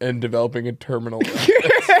fan and developing a terminal illness.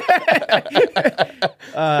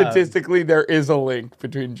 Statistically, there is a link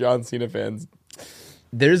between John Cena fans.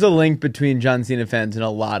 There's a link between John Cena fans and a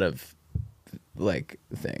lot of like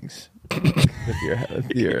things.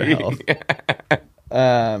 with your health.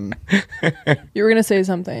 You were gonna say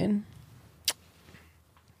something.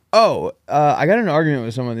 Oh, I got in an argument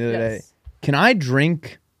with someone the other day. Yes. Can I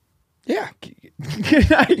drink? Yeah. Can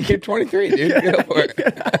I, You're 23, dude. Go for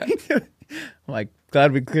it. I'm like,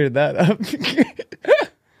 glad we cleared that up.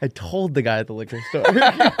 I told the guy at the liquor store.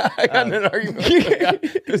 I got in an argument with the guy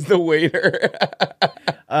who's the waiter.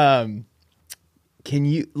 Can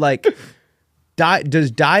you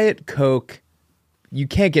does Diet Coke? You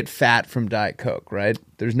can't get fat from Diet Coke, right?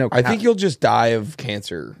 There's no. I think you'll just die of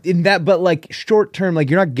cancer. In that, but like short term, like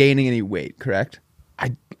you're not gaining any weight, correct?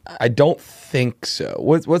 I don't think so.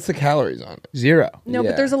 What's the calories on it? 0. No, Yeah.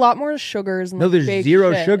 but there's a lot more sugars. And No, there's fake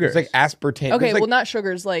 0 shit. sugar. It's like aspartame. Okay, There's like, well, not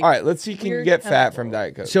sugars. Like, all right, let's see. Can you weird get fat chemicals. from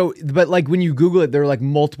Diet Coke? So, but like when you Google it, there are like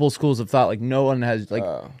multiple schools of thought. Like no one has like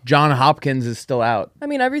John Hopkins is still out. I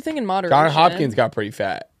mean, everything in moderation. John Hopkins got pretty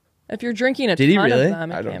fat. If you're drinking a Did he ton really? of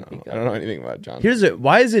them, it I can't don't be know. good. I don't know anything about John. Here's it.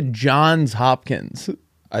 Why is it Johns Hopkins?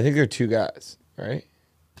 I think they're two guys, right?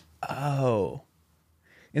 Oh,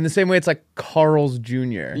 in the same way, it's like Carl's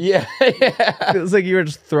Jr. Yeah. It's like you were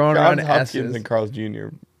just throwing Johns around Hopkins S's. and Carl's Jr.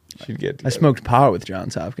 should get together. I smoked pot with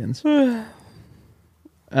Johns Hopkins. Okay,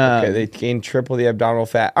 they gain triple the abdominal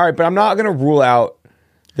fat. All right, but I'm not going to rule out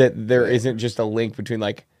that there isn't just a link between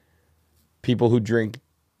like people who drink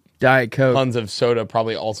Diet Coke. tons of soda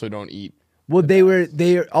probably also don't eat. Well, they were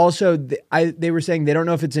saying they don't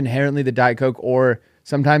know if it's inherently the Diet Coke or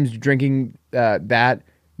sometimes drinking that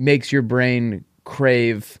makes your brain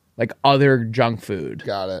crave like other junk food.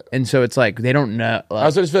 Got it. And so it's like they don't know. I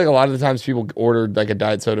also just feel like a lot of the times people ordered like a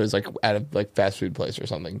diet soda is like at a like fast food place or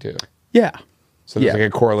something too. Yeah. So there's Yeah.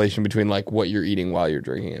 like a correlation between like what you're eating while you're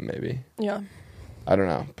drinking it maybe. Yeah. I don't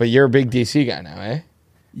know. But you're a big DC guy now, eh?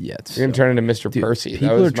 Yeah. It's You're going to turn into Mr. Dude, Percy. That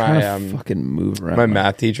people was are trying my to fucking move around. my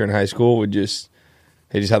math teacher in high school would just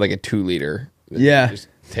they just had like a 2-liter. that Yeah. Just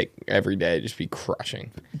take every day, just be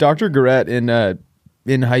crushing. Dr. Garrett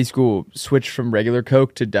in high school switched from regular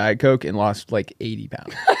Coke to Diet Coke and lost like 80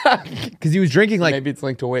 pounds because he was drinking like. Maybe it's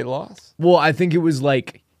linked to weight loss. Well, I think it was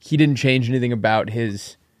like he didn't change anything about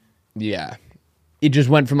his. Yeah. It just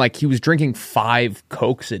went from like he was drinking 5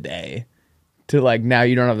 Cokes a day to like now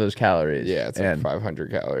you don't have those calories. Yeah, it's like And-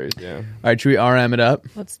 500 calories. Yeah. All right, should we RM it up?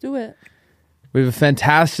 Let's do it. We have a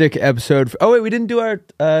fantastic episode. Oh wait, we didn't do our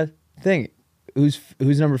thing. Who's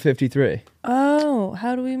number 53? Oh,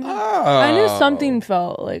 how do we? I knew something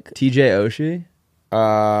felt like. TJ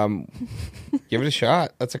Oshie. Give it a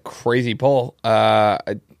shot. That's a crazy poll.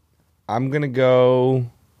 I'm going to go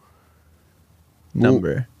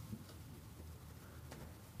Number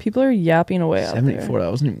People are yapping away out 74. That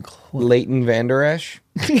wasn't even close. Leighton Vander Esch.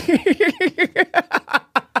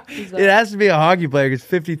 It has to be a hockey player because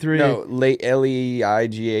 53. No, Leigh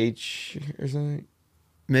or something.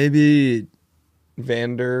 Maybe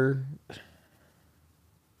Vander.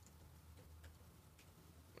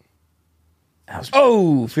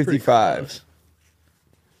 Oh, 55.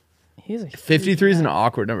 He's a 53 is an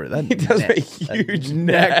awkward number. That He does neck, a huge that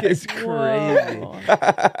neck neck. is crazy.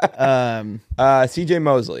 Whoa. CJ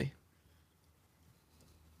Mosley.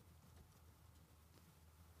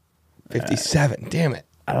 57. Damn it.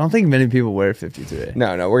 I don't think many people wear 53.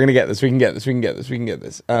 No, we're going to get this. We can get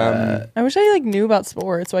this. I wish I like knew about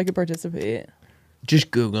sports so I could participate.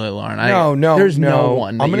 Just Google it, Lauren. No. There's no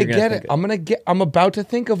one. that I'm gonna you're get think it. of. I'm about to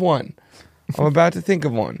think of one.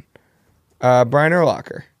 Brian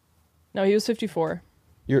Urlacher. No, he was 54.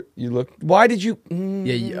 You look. Why did you?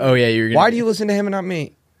 Yeah. You're. Gonna, Why do you listen to him and not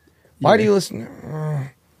me? Why do you listen?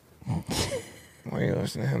 Why do you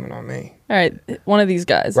listen to him and not me? All right, one of these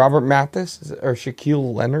guys. Robert Mathis or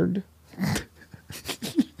Shaquille Leonard?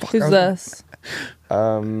 Who's this?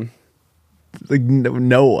 like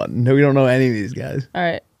no one? No, we don't know any of these guys. All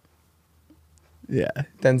right. Yeah.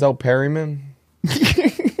 Denzel Perryman.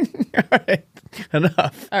 All right.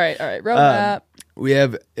 Enough. All right. Roadmap. We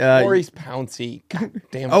have. Maurice Pouncey. God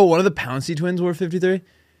damn. Oh, one of the Pouncey twins wore 53.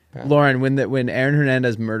 Yeah. Lauren, when Aaron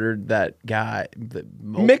Hernandez murdered that guy,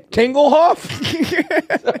 Mick Tinglehoff.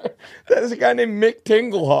 There's a guy named Mick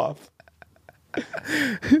Tinglehoff.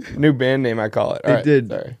 New band name, I call it. All right,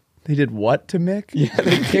 sorry. They did what to Mick? Yeah,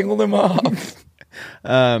 they tingled him off.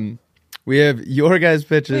 We have your guys'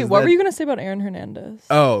 pitches. Wait, what were you going to say about Aaron Hernandez?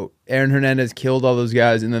 Oh, Aaron Hernandez killed all those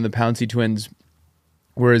guys, and then the Pouncey twins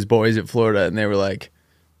were his boys at Florida, and they were like,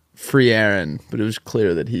 free Aaron, but it was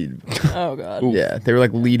clear that he... Oh, God. Yeah, they were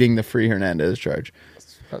like leading the free Hernandez charge.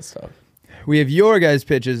 That's tough. We have your guys'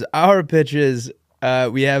 pitches. Our pitches,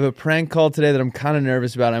 we have a prank call today that I'm kind of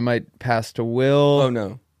nervous about. I might pass to Will. Oh,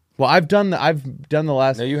 no. Well, I've done the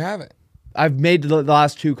last... No, you haven't. I've made the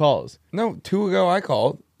last 2 calls. No, 2 ago I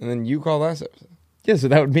called. And then you called last episode. Yeah, so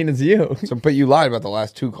that would mean it's you. So, but you lied about the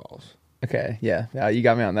last 2 calls. Okay, yeah. You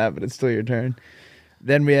got me on that, but it's still your turn.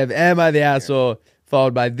 Then we have Am I the Asshole,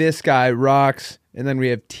 followed by This Guy Rocks, and then we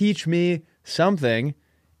have Teach Me Something,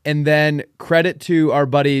 and then credit to our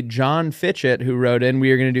buddy John Fitchett, who wrote in,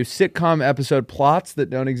 we are going to do sitcom episode plots that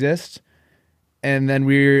don't exist, and then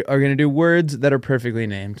we are going to do words that are perfectly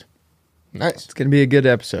named. Nice. It's going to be a good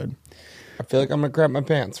episode. I feel like I'm going to crap my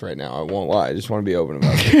pants right now. I won't lie. I just want to be open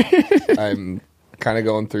about it. I'm kind of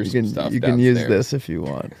going through some stuff. You can use this if you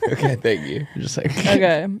want. Okay, thank you. You're just like,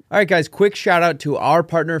 Okay. All right, guys, quick shout out to our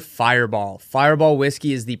partner, Fireball. Fireball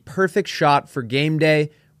whiskey is the perfect shot for game day,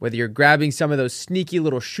 whether you're grabbing some of those sneaky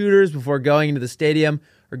little shooters before going into the stadium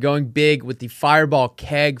or going big with the Fireball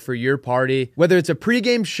keg for your party. Whether it's a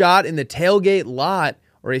pregame shot in the tailgate lot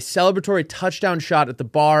or a celebratory touchdown shot at the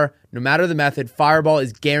bar, no matter the method, Fireball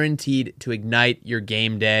is guaranteed to ignite your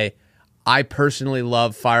game day. I personally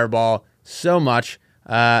love Fireball so much.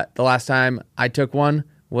 The last time I took one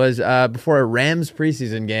was before a Rams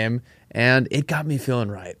preseason game, and it got me feeling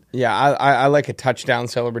right. Yeah, I like a touchdown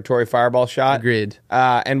celebratory Fireball shot. Agreed.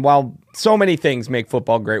 And while so many things make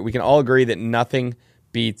football great, we can all agree that nothing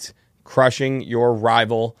beats crushing your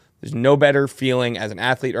rival. There's no better feeling as an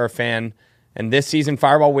athlete or a fan. And this season,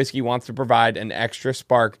 Fireball Whiskey wants to provide an extra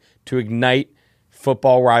spark to ignite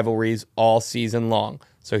football rivalries all season long.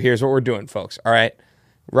 So here's what we're doing, folks. All right.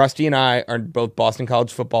 Rusty and I are both Boston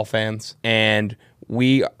College football fans, and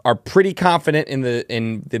we are pretty confident in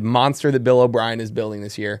the monster that Bill O'Brien is building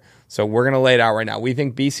this year. So we're going to lay it out right now. We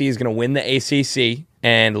think BC is going to win the ACC,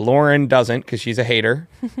 and Lauren doesn't because she's a hater,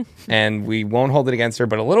 and we won't hold it against her,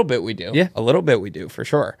 but a little bit we do. Yeah. A little bit we do, for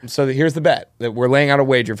sure. So here's the bet that we're laying out a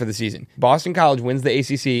wager for the season. Boston College wins the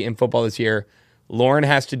ACC in football this year. Lauren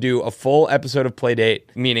has to do a full episode of Playdate,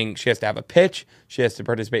 meaning she has to have a pitch. She has to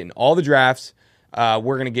participate in all the drafts.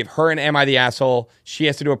 We're going to give her an Am I the Asshole? She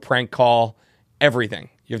has to do a prank call. Everything.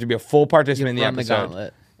 You have to be a full participant in the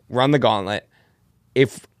episode. Run the gauntlet.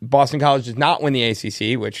 If Boston College does not win the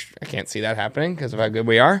ACC, which I can't see that happening because of how good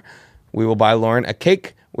we are, we will buy Lauren a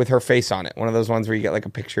cake with her face on it. One of those ones where you get like a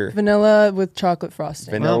picture. Vanilla with chocolate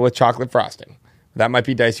frosting. Vanilla with chocolate frosting. That might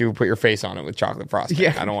be dicey. We put your face on it with chocolate frosting.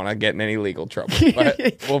 Yeah. I don't want to get in any legal trouble, but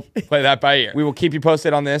we'll play that by ear. We will keep you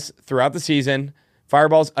posted on this throughout the season.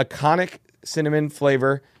 Fireball's iconic cinnamon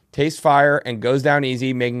flavor tastes fire and goes down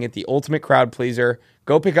easy, making it the ultimate crowd pleaser.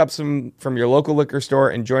 Go pick up some from your local liquor store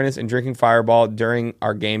and join us in drinking Fireball during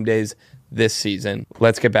our game days this season.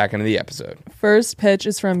 Let's get back into the episode. First pitch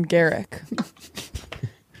is from Garrick.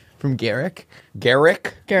 From Garrick?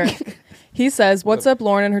 Garrick? Garrick. He says, "What's up,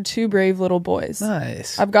 Lauren and her 2 brave little boys?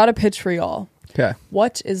 Nice. I've got a pitch for y'all. Okay.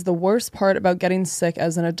 What is the worst part about getting sick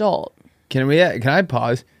as an adult?" Can I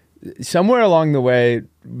pause? Somewhere along the way,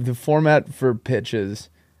 the format for pitches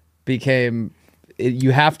became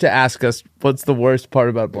you have to ask us what's the worst part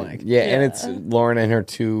about blank. Yeah, and it's Lauren and her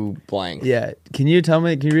 2 blank. Yeah. Can you read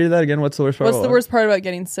that again? What's the worst part? What's the worst part about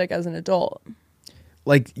getting sick as an adult?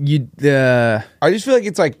 Like I just feel like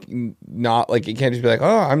it's like not like you can't just be like,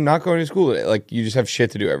 oh, I'm not going to school today. Like you just have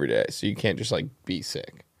shit to do every day, so you can't just like be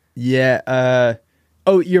sick. Yeah.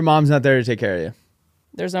 Your mom's not there to take care of you.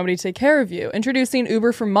 There's nobody to take care of you. Introducing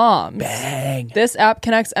Uber for moms. Bang. This app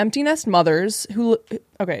connects empty nest mothers who,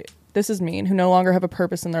 okay, this is mean, who no longer have a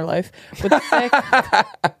purpose in their life with sick.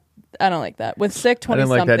 I don't like that. With sick 20 I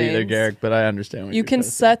didn't like that either, somethings. Garrick, but I understand what You can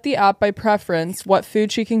set the app by preference, what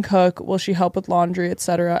food she can cook, will she help with laundry,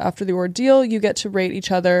 etc. After the ordeal, you get to rate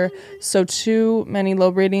each other. So too many low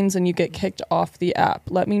ratings and you get kicked off the app.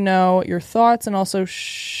 Let me know your thoughts, and also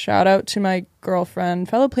shout out to my girlfriend,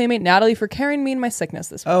 fellow Playmate Natalie, for carrying me in my sickness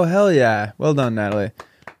this week. Oh, hell yeah. Well done, Natalie.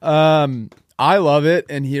 I love it,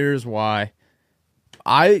 and here's why.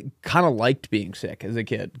 I kind of liked being sick as a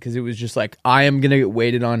kid because it was just like, I am going to get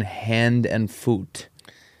weighted on hand and foot.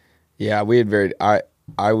 Yeah, we had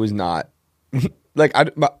I was not like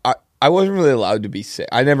I wasn't really allowed to be sick.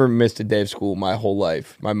 I never missed a day of school my whole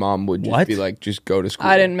life. My mom would just be like, just go to school.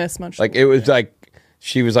 I didn't miss much. Like it was like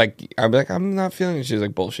she was like, I'd be like, I'm not feeling it. She was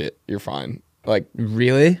like, bullshit, you're fine. Like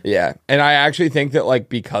Really? yeah, and I actually think that like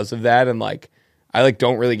because of that, and like I like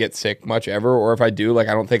don't really get sick much ever, or if I do, like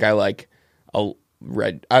I don't think I like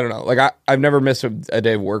I don't know. Like I've never missed a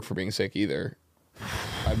day of work for being sick either.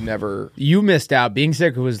 I've never. You missed out. Being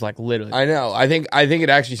sick was like literally. I know. I think it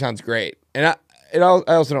actually sounds great, and I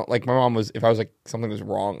also don't like my mom was if I was like something was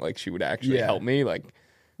wrong, like she would actually help me. Like,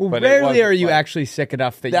 well, but rarely are you actually sick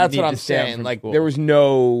enough that that's you need what to I'm stay home saying. from Like school. there was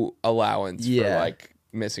no allowance for Yeah. like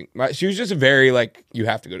missing. She was just a very like you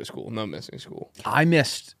have to go to school, no missing school.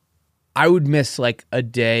 I would miss like a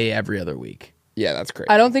day every other week. Yeah, that's great.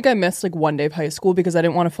 I don't think I missed like one day of high school because I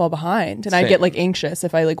didn't want to fall behind, and I get like anxious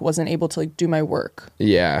if I like wasn't able to like do my work.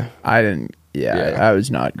 Yeah, I didn't. Yeah, I was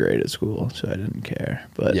not great at school, so I didn't care.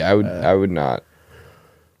 But yeah, I would not.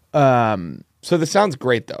 So this sounds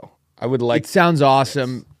great though. I would like. It sounds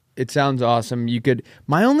awesome. It sounds awesome. You could.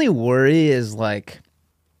 My only worry is like,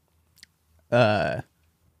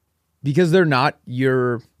 because they're not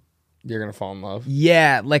your. You're gonna fall in love.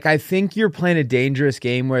 Yeah, like I think you're playing a dangerous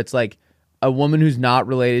game where it's like a woman who's not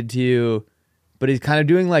related to you, but is kind of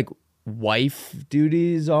doing like wife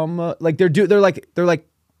duties almost. Like they're like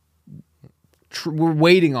we're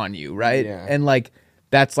waiting on you, right? Yeah. And like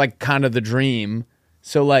that's like kind of the dream.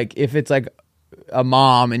 So like if it's like a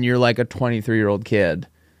mom and you're like a 23-year-old kid,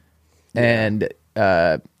 and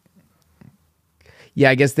I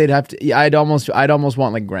guess they'd have to. I'd almost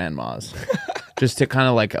want like grandmas. Just to kind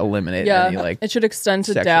of like eliminate any like it should extend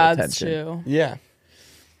to dads too. Yeah,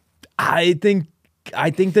 I think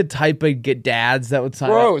the type of dads that would sign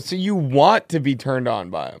bro. up. So you want to be turned on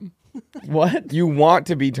by him? What? You want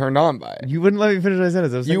to be turned on by it? You wouldn't let me finish my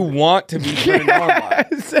sentence. You want to be turned on by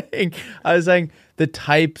it? I was saying the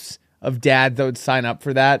types of dads that would sign up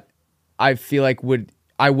for that. I feel like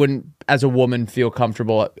I wouldn't, as a woman, feel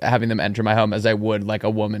comfortable having them enter my home as I would like a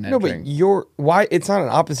woman entering. No, but why? It's not an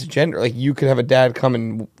opposite gender. Like you could have a dad come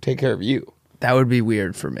and take care of you. That would be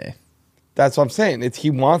weird for me. That's what I'm saying.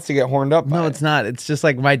 He wants to get horned up. No, it's not. It's just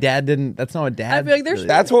like my dad didn't. That's not what dad. I feel like there's. Really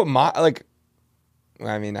that's what my like.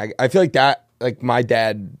 I mean, I feel like that. Like my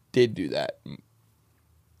dad did do that.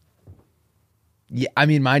 Yeah, I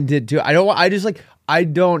mean, mine did too. I don't. I just like. I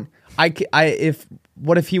don't. If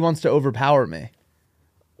what if he wants to overpower me?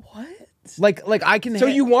 Like I can. So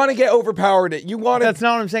you want to get overpowered? You want to? That's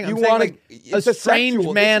not what I'm saying. You I'm saying, want like, it's a strange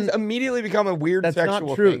sexual, man this has immediately become a weird. That's sexual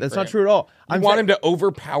not true. thing That's for not him. true at all. I want him to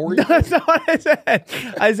overpower you. That's not what I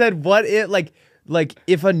said. I said what it like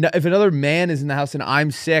if another man is in the house and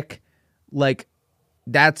I'm sick, like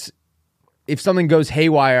that's if something goes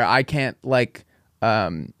haywire, I can't like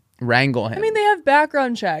wrangle him. I mean, they have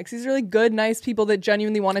background checks. These really good, nice people that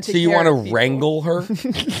genuinely want to take. So you want to wrangle her?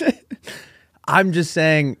 I'm just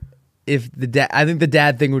saying. If I think the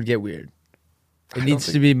dad thing would get weird. It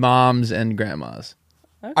needs to be moms and grandmas.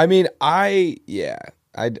 I mean, I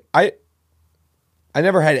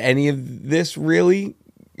never had any of this really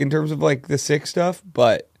in terms of like the sick stuff,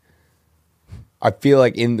 but I feel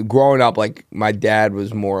like in growing up, like my dad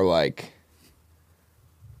was more like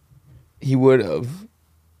he would have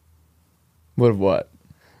what?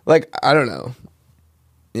 Like I don't know.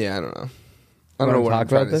 Yeah, I don't know. I don't know what I'm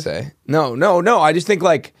trying to say. No. I just think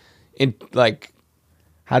like.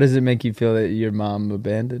 How does it make you feel that your mom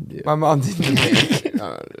abandoned you? My mom didn't abandon me.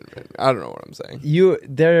 I don't know what I'm saying.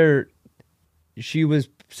 She was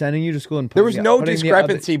sending you to school and there was no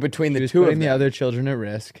discrepancy between the two of them. Putting the other children at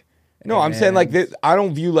risk. No, I'm saying like I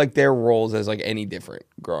don't view like their roles as like any different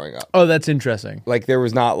growing up. Oh, that's interesting. Like there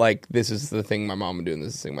was not like this is the thing my mom would do and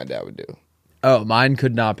this is the thing my dad would do. Oh, mine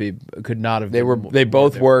could not have. They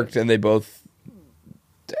both worked and they both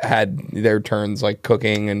had their turns like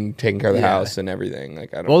cooking and taking care of the house and everything.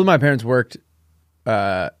 Like I don't. Both of my parents worked,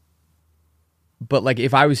 but like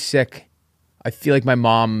if I was sick, I feel like my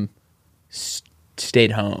mom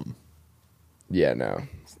stayed home. Yeah, no.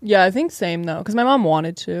 Yeah, I think same though, because my mom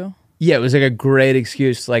wanted to. Yeah, it was like a great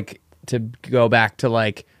excuse, like to go back to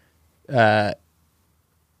like when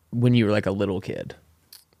you were like a little kid.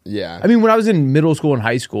 Yeah, I mean, when I was in middle school and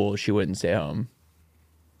high school, she wouldn't stay home.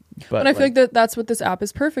 But I feel like that's what this app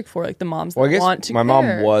is perfect for. Like the moms that want to. My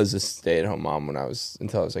mom was a stay-at-home mom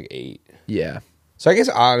until I was like 8. Yeah. So I guess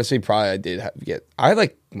honestly, probably I did I had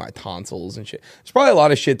like my tonsils and shit. There's probably a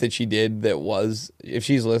lot of shit that she did that was, if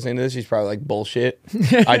she's listening to this, she's probably like bullshit.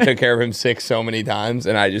 I took care of him sick so many times,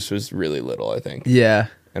 and I just was really little, I think. Yeah.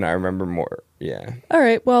 And I remember more. Yeah. All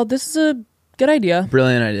right. Well, this is a good idea.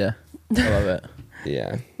 Brilliant idea. I love it.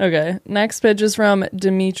 Yeah. Okay. Next pitch is from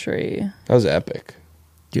Dimitri. That was epic.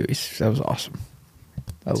 Dude, that was awesome.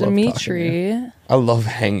 Dimitri. I love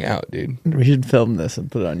hanging out, dude. We should film this and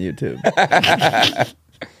put it on YouTube.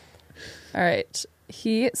 All right.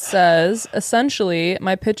 He says, essentially,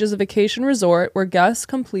 my pitch is a vacation resort where guests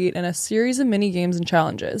complete in a series of mini games and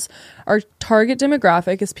challenges. Our target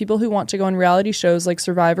demographic is people who want to go on reality shows like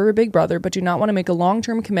Survivor or Big Brother, but do not want to make a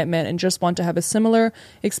long-term commitment and just want to have a similar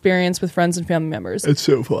experience with friends and family members. It's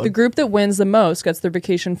so fun. The group that wins the most gets their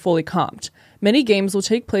vacation fully comped. Many games will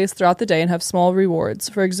take place throughout the day and have small rewards.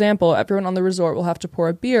 For example, everyone on the resort will have to pour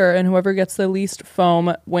a beer, and whoever gets the least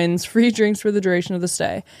foam wins free drinks for the duration of the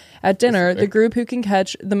stay. At dinner, the group who can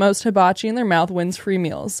catch the most hibachi in their mouth wins free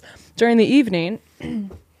meals. During the evening,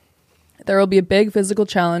 there will be a big physical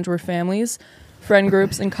challenge where families Friend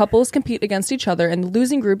groups and couples compete against each other, and the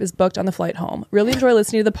losing group is booked on the flight home. Really enjoy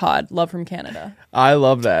listening to the pod. Love from Canada. I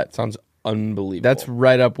love that. Sounds unbelievable. That's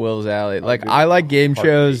right up Will's alley. Like, I like game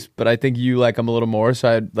shows, but I think you like them a little more, so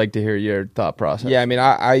I'd like to hear your thought process. Yeah, I mean,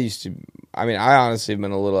 I used to. I mean, I honestly have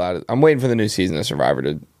been a little out of. I'm waiting for the new season of Survivor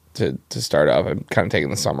to start up. I'm kind of taking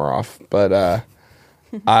the summer off, but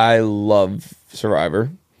I love Survivor.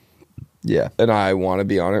 Yeah. And I want to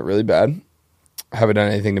be on it really bad. I haven't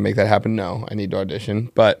done anything to make that happen. No, I need to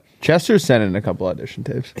audition, but Chester sent in a couple audition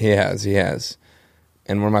tapes. he has.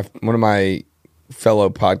 And one of my fellow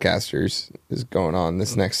podcasters is going on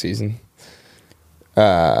this next season. One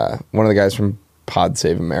of the guys from Pod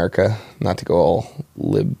Save America, not to go all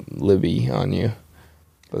libby on you,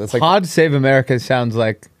 but that's like Pod Save America sounds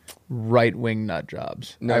like right-wing nut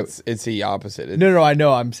jobs. no, it's the opposite. No, I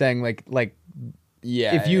know. I'm saying like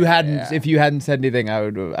Yeah. if you hadn't said anything, I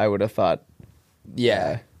would have thought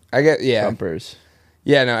I get Trumpers.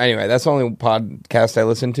 Yeah, no, anyway, that's the only podcast I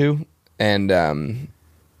listen to, and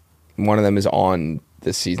one of them is on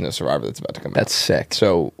this season of Survivor that's about to come out. That's sick.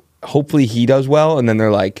 So hopefully he does well, and then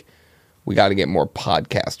they're like, we got to get more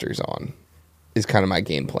podcasters on, is kind of my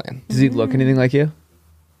game plan. Does he look anything like you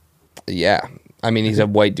Yeah. I mean, he's a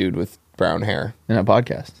white dude with brown hair in a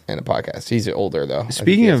podcast? and a podcast. He's older, though. I think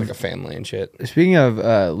Speaking he has of- like a family and shit. Speaking of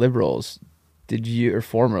liberals, or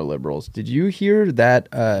former liberals, did you hear that?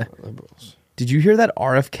 Liberals. Did you hear that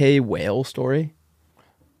RFK whale story?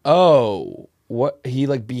 Oh, what? He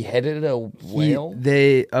like beheaded a whale?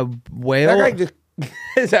 A whale. That guy just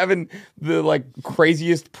is having the like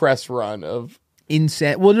craziest press run of.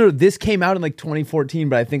 Insane. Well, no, this came out in like 2014,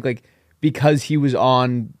 but I think like because he was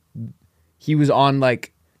on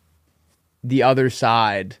like the other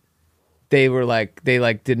side, they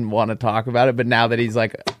didn't want to talk about it. But now that he's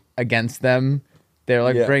like against them, they're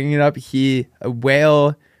like bringing it up. A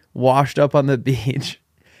whale washed up on the beach,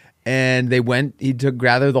 and he took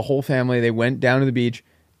gather the whole family. They went down to the beach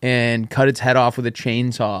and cut its head off with a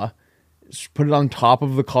chainsaw, put it on top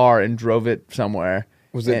of the car, and drove it somewhere.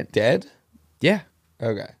 Was it dead? Yeah.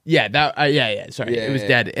 Okay. Yeah, that sorry. Yeah, it was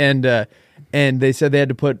yeah. dead. And they said they had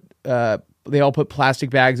to put they all put plastic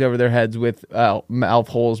bags over their heads with mouth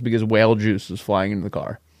holes because whale juice was flying into the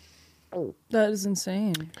car. That is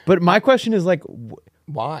insane. But my question is like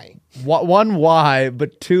Why? one, why,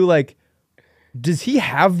 but two, like, does he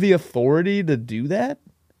have the authority to do that?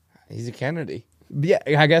 He's a Kennedy. Yeah,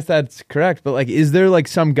 I guess that's correct, but like is there like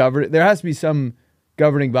there has to be some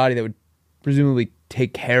governing body that would presumably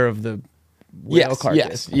take care of the whale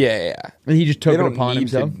carcass. Yes. Yeah. And he just took They it don't upon need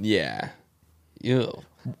himself. Yeah. Ew.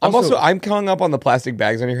 Also- I'm hung up on the plastic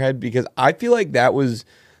bags on your head because I feel like that was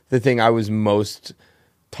the thing I was most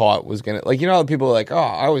taught was gonna, like, you know how people are like, oh,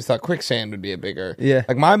 I always thought quicksand would be a bigger. Yeah.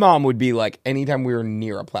 Like my mom would be like, anytime we were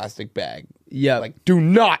near a plastic bag, Yeah. like, do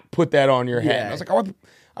not put that on your head. Yeah. And I was like, oh,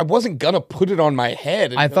 I wasn't gonna put it on my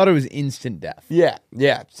head. I thought it was instant death. Yeah.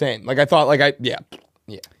 Same. Like I thought, yeah.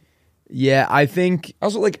 Yeah, I think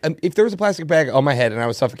Also, like, if there was a plastic bag on my head and I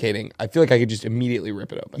was suffocating, I feel like I could just immediately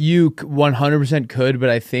rip it open. you 100% could, but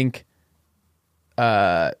I think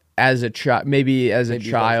as a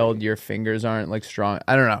child, your fingers aren't like strong.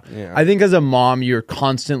 I don't know. Yeah. I think as a mom, you're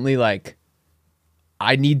constantly like,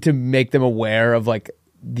 I need to make them aware of like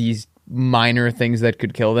these minor things that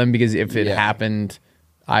could kill them because if it happened,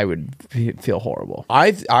 I would feel horrible.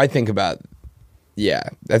 I think about,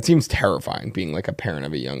 that seems terrifying being like a parent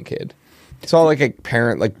of a young kid. I saw like a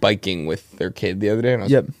parent like biking with their kid the other day, and I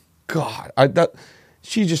was like, God,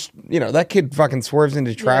 she just, that kid fucking swerves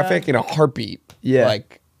into traffic in a heartbeat. Yeah.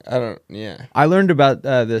 Like, I don't, yeah. I learned about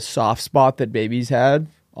the soft spot that babies had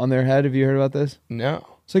on their head. Have you heard about this? No.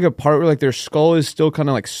 It's like a part where like their skull is still kind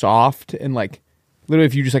of like soft and like literally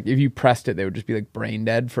if you pressed it, they would just be like brain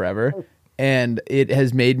dead forever. And it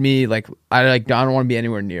has made me like I don't want to be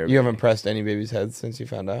anywhere near. You haven't pressed any baby's head since you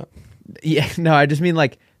found out? Yeah, no, I just mean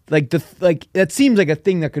like that seems like a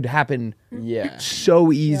thing that could happen Yeah.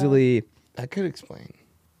 so easily. That could explain.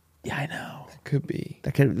 Yeah, I know. That could be.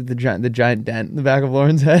 That could the giant dent in the back of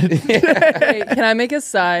Lauren's head. Wait, can I make a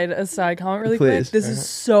side comment really Please. quick? This is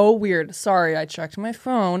so weird. Sorry, I checked my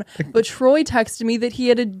phone, but Troy texted me that he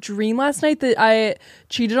had a dream last night that I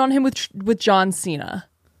cheated on him with John Cena.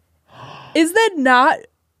 Is that not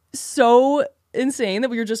so insane that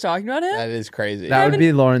we were just talking about him? That is crazy. That would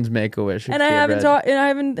be Lauren's make-a-wish. And I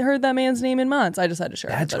haven't heard that man's name in months. I just had to share.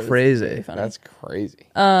 That's it. That was crazy. really funny. That's crazy.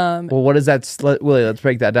 Well, what does that, Willie, let's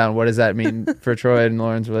break that down. What does that mean for Troy and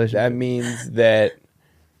Lauren's relationship? That means that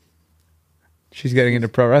She's getting into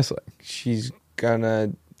pro wrestling. she's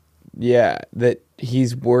gonna, that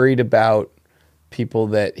he's worried about people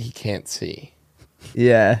that he can't see.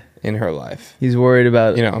 Yeah. in her life. He's worried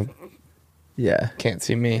about, You know, yeah. can't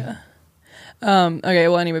see me. Okay,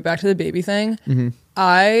 well, anyway, back to the baby thing. Mm-hmm.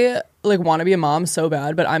 I like want to be a mom so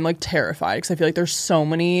bad, but I'm like terrified because I feel like there's so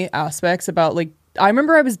many aspects about like. I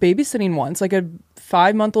remember I was babysitting once, like a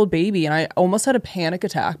 5-month-old baby, and I almost had a panic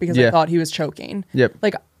attack because I thought he was choking. Yep.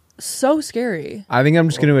 Like, so scary. I think I'm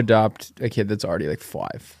just going to adopt a kid that's already like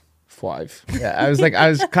 5. 5. Yeah,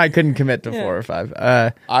 I couldn't commit to 4 or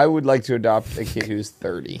 5. I would like to adopt a kid who's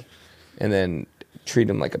 30 and then treat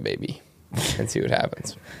him like a baby and see what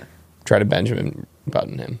happens. Try to Benjamin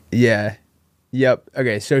Button him. Yeah. Yep.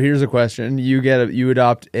 Okay, so here's a question. You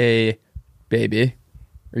adopt a baby,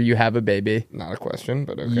 or you have a baby. Not a question,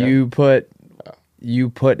 but okay. You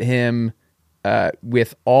put him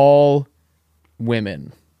with all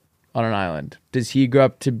women on an island. Does he grow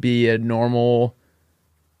up to be a normal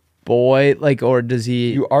boy, like, or does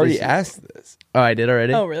he? You already asked this. Oh, I did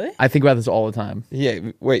already. Oh, really? I think about this all the time.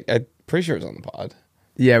 Yeah, wait, I'm pretty sure it's on the pod.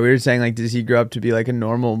 Yeah, we were saying like, does he grow up to be like a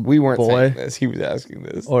normal We weren't boy, saying this. He was asking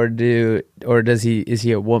this. or does he? Is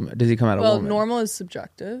he a woman? Does he come out a Well, woman? normal is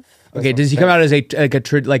subjective. Okay, does he come out as a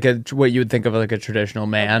what you would think of like a traditional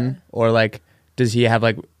man, or like does he have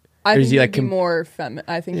like? I or think is he he'd like be more feminine.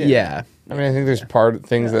 I think. Yeah. I mean, I think there's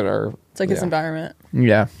things that are... It's like his yeah. environment.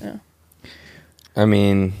 Yeah. Yeah. I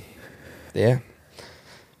mean, yeah.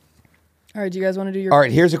 All right, do you guys want to do your... All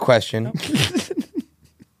right, here's a question.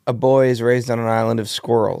 A boy is raised on an island of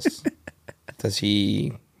squirrels. Does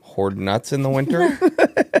he hoard nuts in the winter?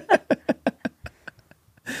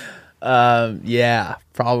 Yeah,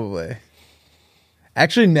 probably.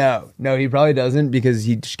 Actually, no, he probably doesn't because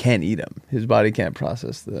he just can't eat them. His body can't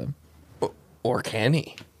process them. Or can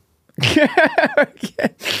he?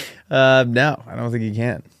 No, I don't think he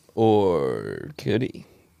can. Or could he?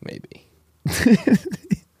 Maybe.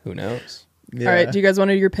 Who knows? Yeah. All right, do you guys want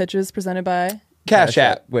to do your pitches presented by... Cash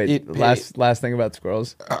App. Wait, last thing about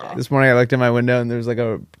squirrels. This morning I looked in my window and there's like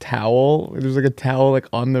a towel. There's like a towel like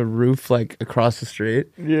on the roof, like across the street.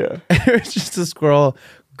 Yeah. It's just a squirrel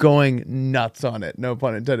going nuts on it. No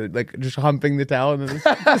pun intended. Like just humping the towel. And then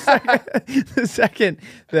the second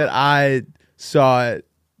that I saw it,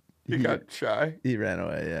 He got shy. he ran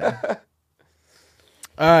away. Yeah.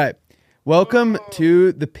 All right. Welcome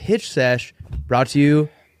to the pitch sesh, brought to you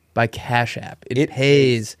by Cash App. It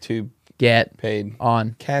pays to get paid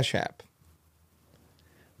on. Cash App.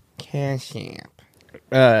 Cash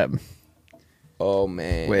App. Oh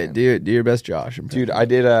man. Wait, do your best, Josh. Dude, I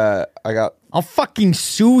did I'll fucking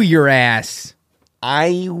sue your ass. I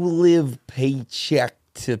live paycheck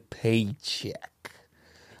to paycheck.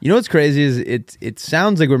 You know what's crazy is it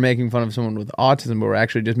sounds like we're making fun of someone with autism, but we're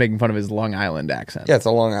actually just making fun of his Long Island accent. Yeah, it's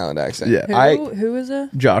a Long Island accent. Yeah. Who is it?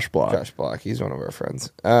 Josh Block. Josh Block, he's one of our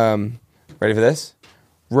friends. Ready for this?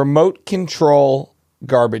 Remote control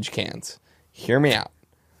garbage cans. Hear me out.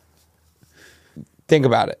 Think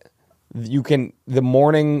about it. You can, the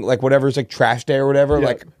morning, like whatever's like trash day or whatever,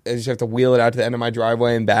 like I just have to wheel it out to the end of my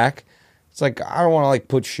driveway and back. It's like, I don't want to like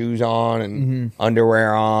put shoes on and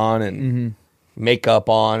underwear on and makeup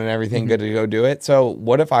on and everything good to go do it. So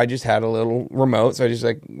what if I just had a little remote? So I just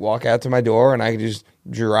like walk out to my door and I could just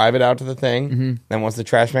drive it out to the thing. Then once the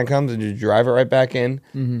trash man comes, I just drive it right back in.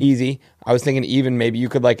 Easy. I was thinking even maybe you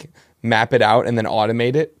could like map it out and then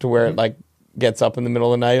automate it to where it like gets up in the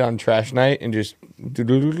middle of the night on trash night and just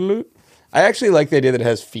do. I actually like the idea that it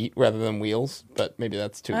has feet rather than wheels, but maybe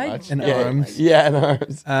that's too much. And arms. Yeah, and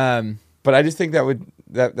arms. But I just think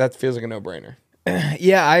that feels like a no-brainer.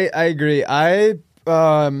 Yeah, I agree. I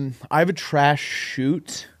have a trash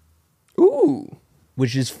chute. Ooh.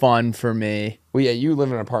 Which is fun for me. Well, yeah, you live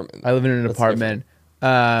in an apartment. I live in an apartment.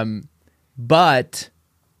 But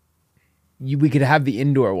we could have the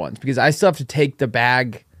indoor ones because I still have to take the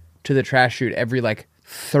bag to the trash chute every like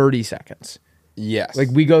 30 seconds. Yes. Like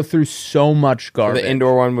we go through so much garbage. The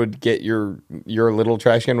indoor one would get your little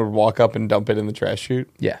trash can would walk up and dump it in the trash chute.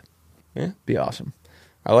 Yeah. Yeah. Be awesome.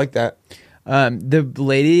 I like that.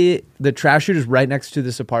 The trash chute is right next to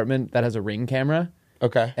this apartment that has a Ring camera.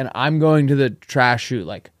 Okay. And I'm going to the trash chute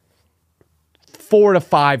like 4 to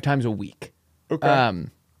 5 times a week. Okay. And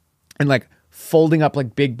like folding up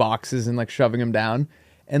like big boxes and like shoving them down.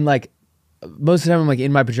 And like most of the time I'm like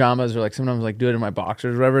in my pajamas or like sometimes like do it in my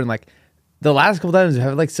boxers or whatever. And like the last couple times I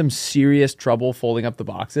have like some serious trouble folding up the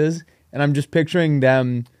boxes. And I'm just picturing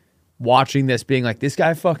them watching this being like, this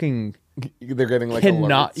guy fucking they're getting like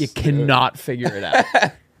cannot, alerts. you cannot figure it out.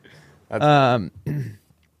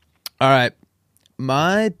 All right.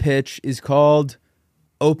 My pitch is called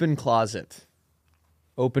Open Closet.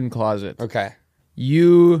 Open Closet. Okay.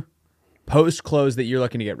 You post clothes that you're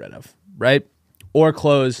looking to get rid of, right? Or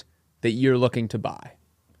clothes that you're looking to buy.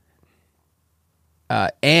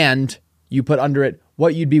 And you put under it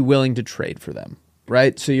what you'd be willing to trade for them,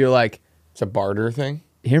 right? So you're like... It's a barter thing?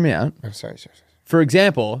 Hear me out. Oh, sorry. For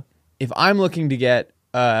example, if I'm looking to get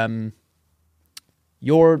that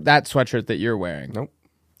sweatshirt that you're wearing... Nope.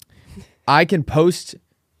 I can post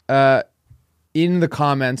in the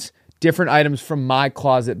comments different items from my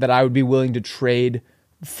closet that I would be willing to trade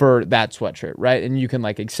for that sweatshirt, right? And you can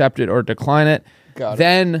like accept it or decline it. Got it.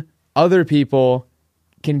 Then other people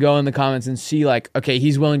can go in the comments and see like, okay,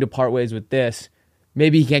 he's willing to part ways with this.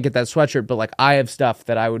 Maybe he can't get that sweatshirt, but like I have stuff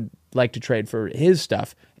that I would like to trade for his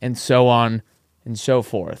stuff, and so on and so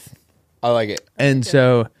forth. I like it. And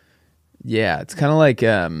so, yeah, it's kind of like,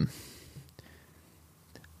 I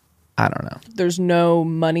don't know. There's no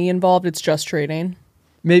money involved. It's just trading.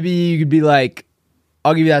 Maybe you could be like,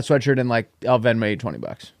 I'll give you that sweatshirt and like I'll Venmo you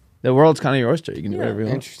 $20. The world's kind of your oyster. You can do whatever you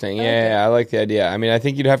want. Interesting. Yeah, I like the idea. I mean, I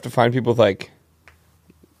think you'd have to find people with like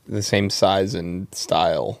the same size and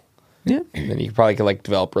style. Yeah. And then you probably could like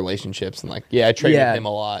develop relationships and like, I trade with him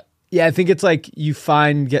a lot. Yeah, I think it's like you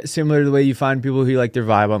get similar to the way you find people who like their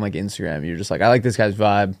vibe on like Instagram. You're just like, I like this guy's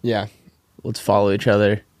vibe. Yeah. Let's follow each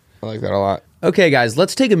other. I like that a lot. Okay, guys,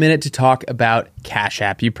 let's take a minute to talk about Cash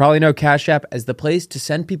App. You probably know Cash App as the place to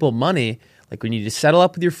send people money like when you need to settle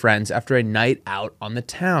up with your friends after a night out on the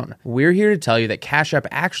town. We're here to tell you that Cash App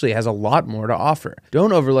actually has a lot more to offer.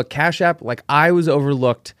 Don't overlook Cash App like I was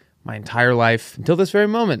overlooked my entire life until this very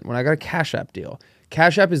moment when I got a Cash App deal.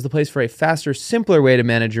 Cash App is the place for a faster, simpler way to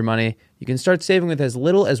manage your money. You can start saving with as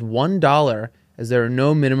little as $1 as there are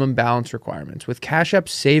no minimum balance requirements. With Cash App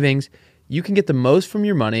savings, you can get the most from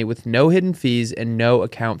your money with no hidden fees and no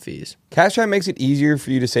account fees. Cash App makes it easier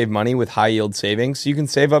for you to save money with high yield savings so you can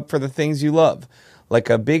save up for the things you love, like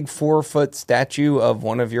a big 4-foot statue of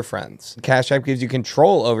one of your friends. Cash App gives you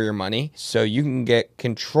control over your money so you can get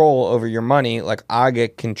control over your money like I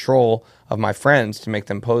get control of my friends to make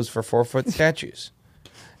them pose for 4-foot statues.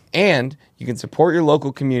 And you can support your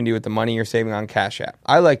local community with the money you're saving on Cash App.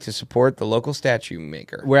 I like to support the local statue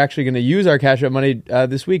maker. We're actually going to use our Cash App money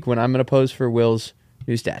this week when I'm going to pose for Will's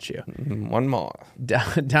new statue. One more.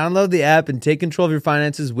 Download the app and take control of your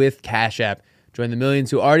finances with Cash App. Join the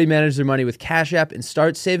millions who already manage their money with Cash App and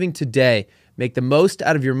start saving today. Make the most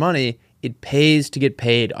out of your money. It pays to get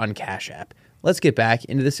paid on Cash App. Let's get back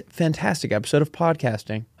into this fantastic episode of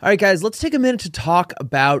podcasting. All right, guys, let's take a minute to talk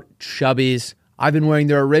about Chubbies. I've been wearing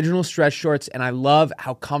their original stretch shorts, and I love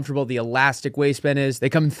how comfortable the elastic waistband is. They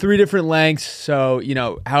come in 3 different lengths, so,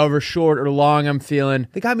 however short or long I'm feeling,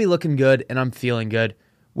 they got me looking good, and I'm feeling good.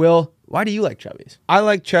 Will, why do you like Chubbies? I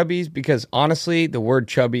like Chubbies because, honestly, the word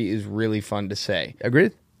chubby is really fun to say.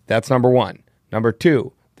 Agreed? That's number 1. Number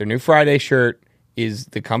 2, their new Friday shirt is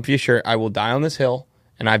the comfiest shirt. I will die on this hill,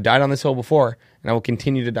 and I've died on this hill before, and I will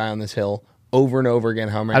continue to die on this hill over and over again.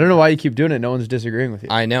 I don't know why you keep doing it. No one's disagreeing with you.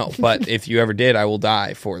 I know, but if you ever did, I will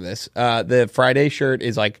die for this. The Friday shirt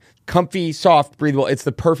is like comfy, soft, breathable. It is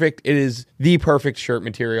the perfect shirt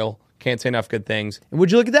material. Can't say enough good things. And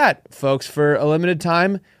would you look at that, folks? For a limited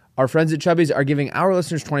time, our friends at Chubbies are giving our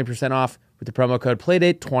listeners 20% off with the promo code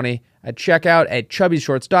Playdate20 at checkout at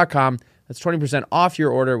chubbieshorts.com. That's 20% off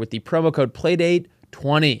your order with the promo code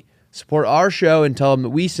Playdate20. Support our show and tell them that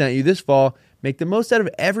we sent you this fall. Make the most out of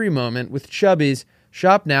every moment with Chubbies.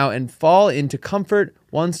 Shop now and fall into comfort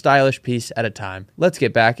one stylish piece at a time. Let's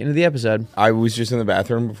get back into the episode. I was just in the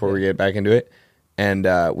bathroom before we get back into it, and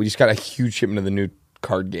we just got a huge shipment of the new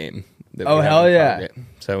card game. Oh, hell yeah. Target.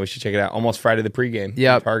 So we should check it out. Almost Friday the pregame.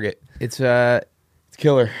 Yeah. Target. It's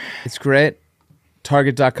killer. It's great.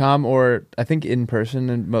 Target.com or I think in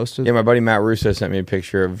person and most of Yeah, my buddy Matt Russo sent me a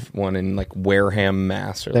picture of one in like Wareham,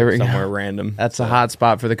 Mass or like somewhere random. That's a hot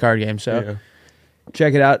spot for the card game, so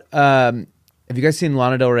check it out. Have you guys seen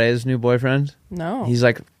Lana Del Rey's new boyfriend? No. He's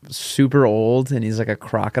like super old and he's like a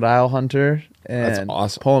crocodile hunter. And that's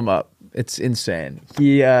awesome. Pull him up. It's insane.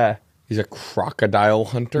 He's a crocodile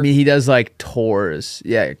hunter? I mean, he does like tours.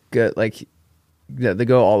 Yeah, good. Like they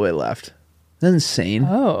go all the way left. That's insane.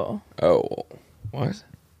 Oh. What?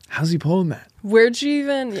 How's he pulling that? Where'd you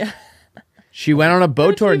even... Yeah. She went on a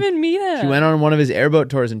boat tour. Where'd you even meet him? She went on one of his airboat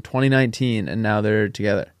tours in 2019, and now they're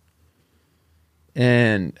together.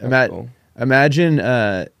 And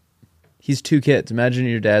imagine he's 2 kids. Imagine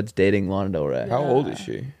your dad's dating Lana Del Rey. How old is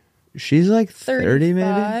she? She's like 30 maybe?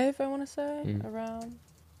 35, I want to say, around.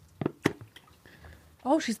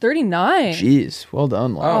 Oh, she's 39. Jeez, well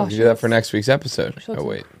done, Lana. Oh, you do that for next week's episode. She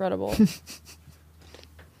looks incredible.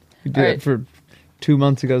 You did it for 2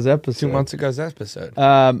 months ago's episode. 2 months ago's episode.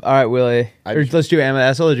 All right, Willie. Let's do Am I the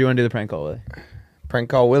Asshole, or do you want to do the prank call, Willie? Prank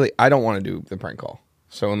call Willie. I don't want to do the prank call.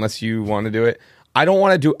 So unless you want to do it, I don't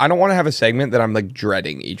want to have a segment that I'm like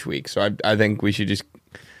dreading each week. So I think we should just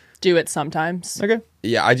Do it sometimes. Okay.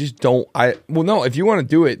 Yeah, I just don't. Well, no. If you want to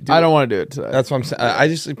do it, I don't want to do it today. That's what I'm saying. I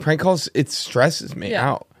just prank calls. It stresses me Yeah.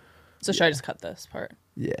 out. So should I just cut this part?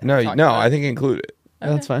 Yeah. No, Talk no. about it. I think include it.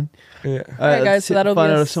 That's fine. Yeah. All right, right, guys, so that'll find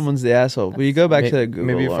be out a if someone's the asshole. Will you go back to Google?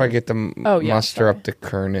 Maybe if I get to muster up the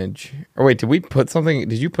carnage. Or wait, did we put something?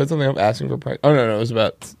 Did you put something up asking for price? Oh no, it was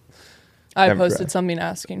about. I Never posted tried. something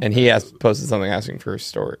asking. And he posted something asking for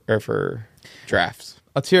story or for drafts.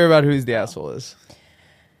 Let's hear about who the asshole is.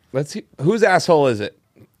 Let's see whose asshole is it.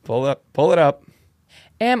 Pull it up.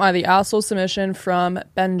 Am I the asshole submission from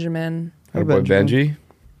Benjamin? Hey, boy, Benji.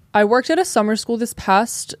 I worked at a summer school this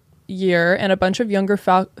past year, and a bunch of younger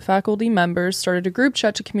faculty members started a group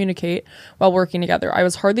chat to communicate while working together. I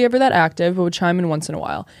was hardly ever that active, but would chime in once in a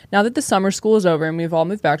while. Now that the summer school is over and we've all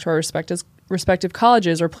moved back to our respective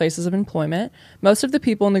colleges or places of employment, most of the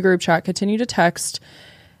people in the group chat continue to text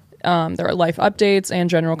their life updates and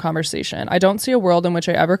general conversation. I don't see a world in which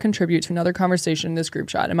I ever contribute to another conversation in this group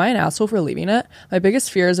chat. Am I an asshole for leaving it? My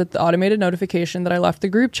biggest fear is that the automated notification that I left the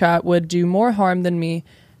group chat would do more harm than me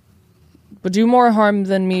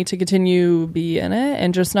to continue be in it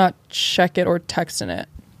and just not check it or text in it.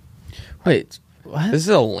 Wait, what? This is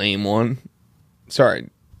a lame one. Sorry,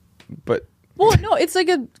 but Well, no, it's like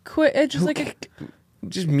a quick. It's just like a.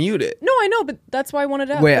 just mute it. No, I know, but that's why I wanted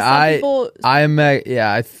to ask. Wait, Some people, I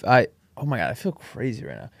oh my God, I feel crazy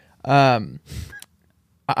right now.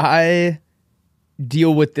 I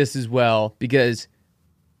deal with this as well because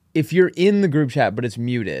if you're in the group chat but it's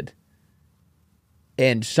muted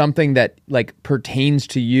and something that like pertains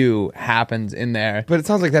to you happens in there. But it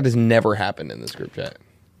sounds like that has never happened in this group chat.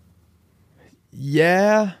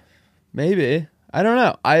 Yeah, maybe. I don't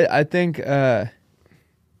know. I think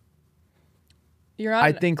you're not.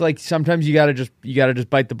 I think like sometimes you gotta just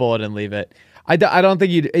bite the bullet and leave it. I don't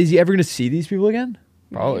think is he ever gonna see these people again?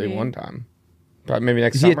 Probably Maybe. one time. Probably maybe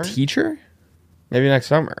next Is summer. he a teacher? Maybe next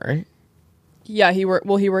summer, right? Yeah, he worked.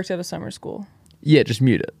 Well, he worked at a summer school. Yeah, just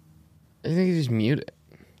mute it. I think you just mute it.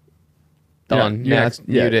 You're Done. not- Next,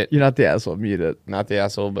 you're not- mute it. You're not the asshole. Mute it, Not the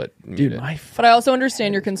asshole, but mute dude. it. But I also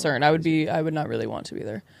understand your concern. I would not really want to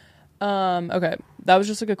either. Okay, that was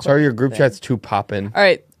just like a quick Sorry, your group thing. chat's too poppin'. All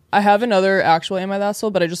right, I have another actual Am I the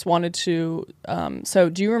Asshole, but I just wanted to. So,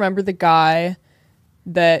 do you remember the guy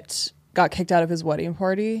that got kicked out of his wedding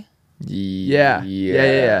party? Yeah.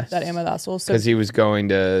 That Am I the Asshole? So Because he was going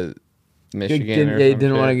to Michigan or he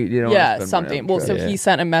didn't want to. yeah, something. Well, so he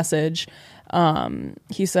sent a message.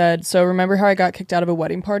 He said, so remember how I got kicked out of a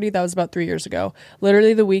wedding party? That was about 3 years ago.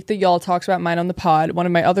 Literally the week that y'all talked about mine on the pod, one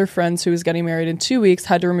of my other friends who was getting married in 2 weeks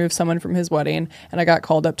had to remove someone from his wedding, and I got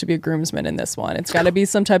called up to be a groomsman in this one. It's got to be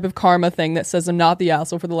some type of karma thing that says I'm not the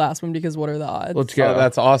asshole for the last one because what are the odds? Let's go. Oh,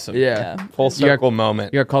 that's awesome. Yeah. Yeah. Full circle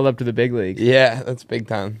moment. You got called up to the big leagues. Yeah, that's big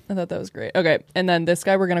time. I thought that was great. Okay, and then this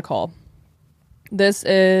guy we're going to call. This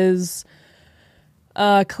is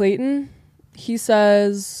Clayton. He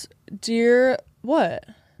says, dear... What?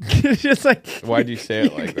 Just like Why'd you say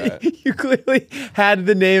it like that? you clearly had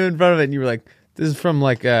the name in front of it, and you were like, "This is from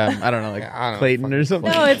like I don't know, like I don't know, Clayton or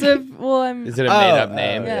something." No, it's a... Well, I'm... Is it a made up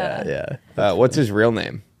name? yeah. Yeah. What's his real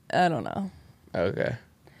name? I don't know. Okay.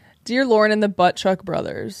 Dear Lauren and the Butt Chuck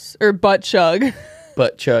brothers. Or Butt Chug.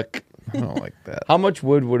 Butt chuck. I don't like that. How much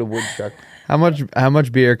wood would a woodchuck How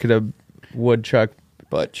much beer could a woodchuck?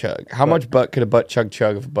 butt chug? How much butt could a butt chug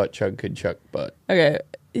chug if a butt chug could chuck butt? Okay.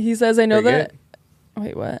 He says, I know Pretty that...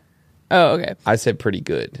 Wait, what? Oh, okay. I said pretty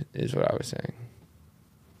good is what I was saying.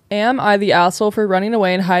 Am I the asshole for running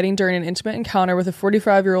away and hiding during an intimate encounter with a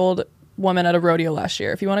 45-year-old woman at a rodeo last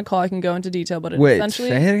year? If you want to call, I can go into detail, but Wait, essentially...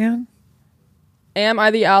 say it again. Am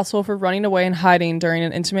I the asshole for running away and hiding during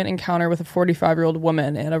an intimate encounter with a 45-year-old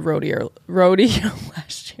woman at a rodeo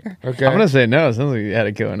last year? Okay. I'm gonna say no. It sounds like you had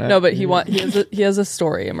it going on. No, but he has a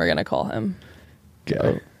story, and we're gonna call him.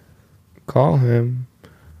 Go. Call him.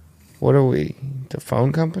 What are we? The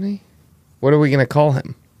phone company? What are we gonna call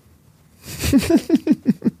him?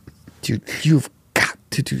 Dude, you've got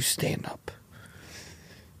to do stand up.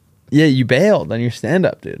 Yeah, you bailed on your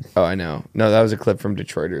stand-up, dude. Oh, I know. No, that was a clip from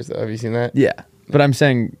Detroiters, though. Have you seen that? Yeah, but I'm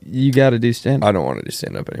saying you got to do stand-up. I don't want to do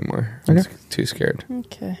stand up anymore. Okay. I'm too scared.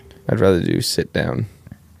 Okay. I'd rather do sit down.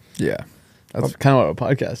 Yeah, that's kind of what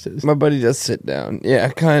a podcast is. My buddy does sit down. Yeah,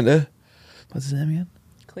 kind of. What's his name again?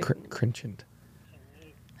 Clayton. Crinchant.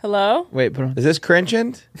 Hello? Wait, put on. Is this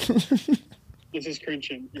Crinchant? This is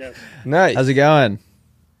Crinching, yes. Nice. How's it going?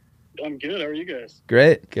 I'm good. How are you guys?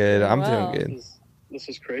 Great. Good. I'm Wow. doing good. This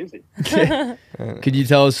is crazy. Could you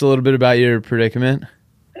tell us a little bit about your predicament?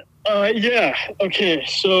 Yeah. Okay.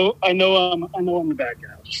 So I know I'm the bad guy.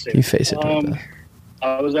 I'll just say You that. face it. Like that.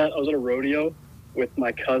 I was at a rodeo with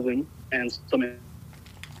my cousin and some. Can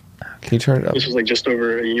you turn it up? This was like just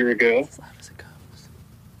over a year ago.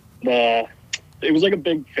 It was like a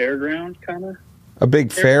big fairground, kind of. A big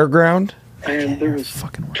fairground? And there was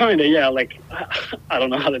kind of, yeah, like, I don't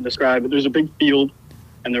know how to describe it. There's a big field,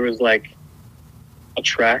 and there was like a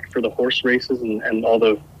track for the horse races and all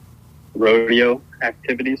the rodeo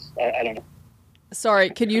activities. I don't know. Sorry,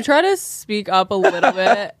 could you try to speak up a little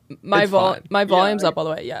bit? My volume's up all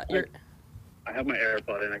the way. Yeah, I have my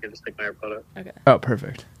AirPod in. I can just take my AirPod out. Okay. Oh,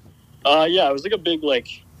 perfect. Yeah, it was like a big like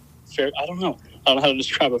fair. I don't know how to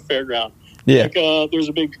describe a fairground. Yeah. Like there was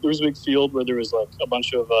a big field where there was like a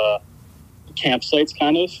bunch of campsites,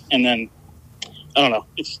 kind of, and then I don't know.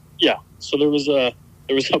 So there was a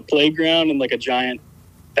playground and like a giant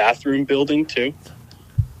bathroom building too.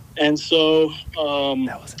 And so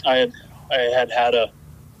I had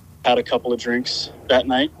a couple of drinks that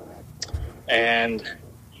night, and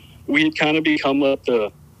we had kind of become like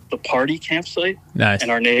the party campsite. Nice. And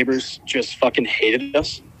our neighbors just fucking hated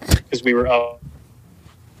us because we were out.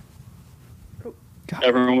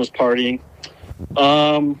 Everyone was partying.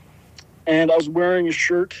 And I was wearing a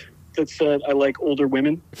shirt that said "I like older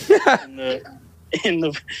women" in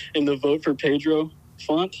the Vote for Pedro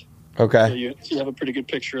font. Okay. So you have a pretty good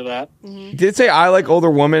picture of that. Mm-hmm. Did it say "I like older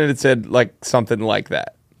women" and it said like something like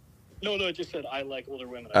that? No, it just said "I like older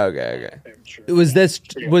women." Okay. Was this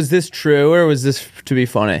true or was this to be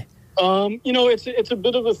funny? It's a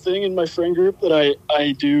bit of a thing in my friend group that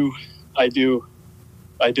I do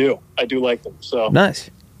like them. So Nice.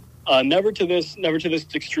 never to this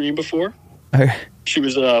extreme before. Okay. She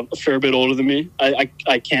was a fair bit older than me.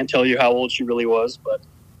 I can't tell you how old she really was, but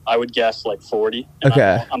I would guess like 40. And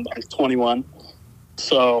Okay. I'm 21.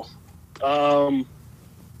 So,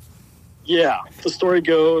 yeah, the story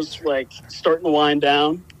goes like starting to wind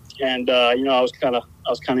down, and I was kind of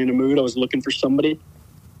in a mood. I was looking for somebody,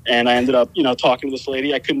 and I ended up talking to this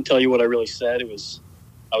lady. I couldn't tell you what I really said. I was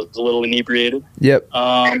a little inebriated. Yep.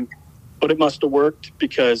 But it must have worked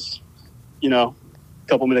because, a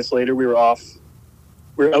couple minutes later we were off.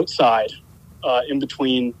 We were outside, in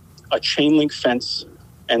between a chain link fence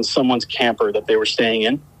and someone's camper that they were staying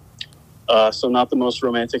in. So not the most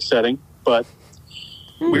romantic setting, but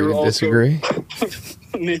we were also disagree.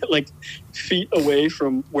 like feet away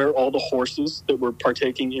from where all the horses that were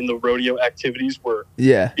partaking in the rodeo activities were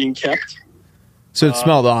being kept. So it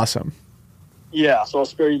smelled awesome. Yeah, so I'll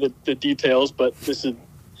spare you the details, but this is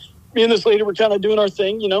me and this lady were kind of doing our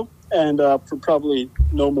thing, and for probably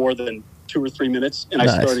no more than 2 or 3 minutes, and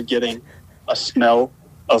Nice. I started getting a smell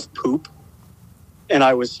of poop, and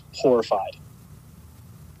I was horrified.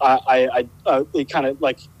 It kind of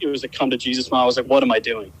like it was a come to Jesus moment. I was like, "What am I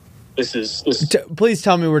doing? This is." Please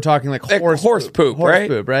tell me we're talking like horse poop, right? Horse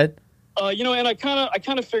poop, right? And I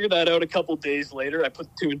kind of figured that out a couple days later. I put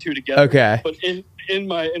 2 and 2 together. Okay. But in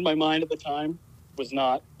my mind at the time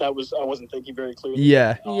I wasn't thinking very clearly.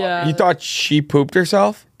 Yeah. Yeah. You thought she pooped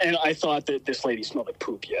herself? And I thought that this lady smelled like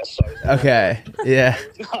poop. Yes. So Okay. Yeah.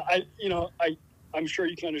 I'm sure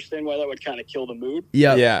you can understand why that would kind of kill the mood.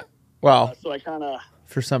 Yep. Yeah. Well, So I kind of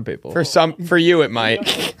For some people. for you it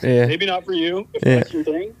might. Yeah. maybe not for you if that's your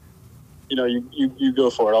thing. You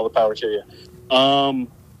go for it. All the power to you.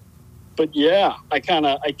 But yeah, I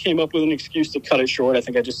came up with an excuse to cut it short. I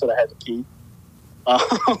think I just said I had to pee.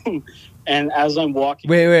 And as I'm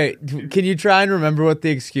walking, Wait. Can you try and remember what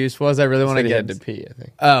the excuse was? I really want to Said he get had to pee, I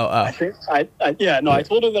think. Oh. I think I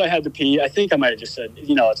told her that I had to pee. I think I might have just said,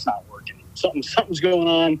 it's not working. Something's going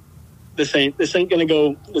on. This ain't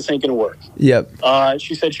gonna work. Yep.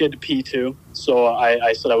 She said she had to pee too, so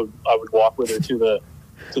I said I would walk with her to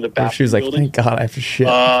the bathroom. She was like, building. "Thank God I have to shit."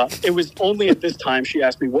 It was only at this time she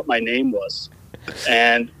asked me what my name was,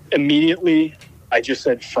 and immediately I just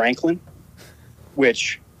said Franklin,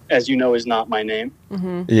 which, as you know, is not my name.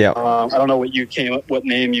 Mm-hmm. Yeah. I don't know what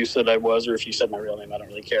name you said I was, or if you said my real name. I don't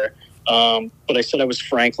really care. But I said I was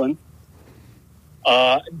Franklin.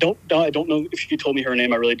 I don't know if she told me her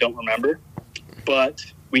name. I really don't remember. But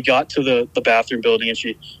we got to the bathroom building, and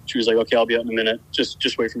she was like, "Okay, I'll be out in a minute.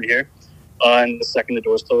 Just wait for me here." And the second the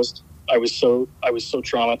doors closed, I was so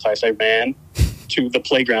traumatized. I ran to the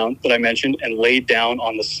playground that I mentioned and laid down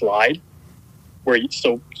on the slide,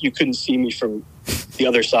 so you couldn't see me from the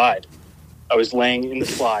other side. I was laying in the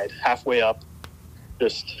slide, halfway up,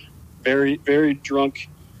 just very, very drunk,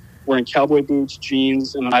 wearing cowboy boots,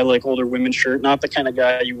 jeans, and an I like older women shirt. Not the kind of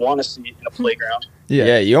guy you want to see in a playground.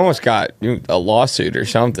 Yeah, you almost got a lawsuit or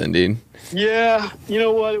something, dude. Yeah, you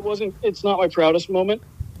know what? It's not my proudest moment.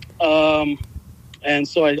 And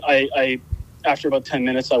so I after about 10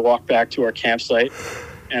 minutes, I walked back to our campsite,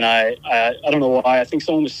 and I don't know why. I think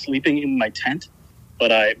someone was sleeping in my tent,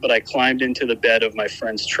 but I climbed into the bed of my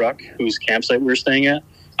friend's truck, whose campsite we were staying at.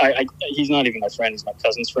 He's not even my friend; he's my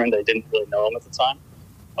cousin's friend. I didn't really know him at the time,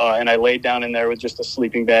 and I laid down in there with just a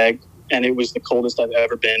sleeping bag, and it was the coldest I've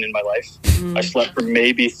ever been in my life. I slept for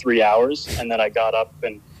maybe 3 hours, and then I got up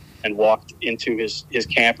and walked into his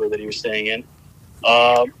camper that he was staying in.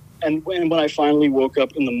 And when I finally woke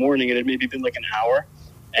up in the morning, it had maybe been like an hour,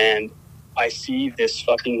 and I see this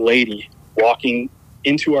fucking lady walking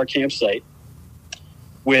into our campsite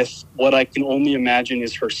with what I can only imagine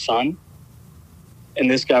is her son. And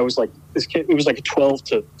this guy was like, this kid, it was like a 12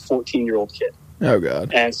 to 14-year-old kid. Oh,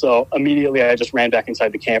 God. And so immediately I just ran back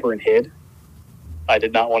inside the camper and hid. I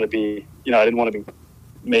did not want to be, I didn't want to be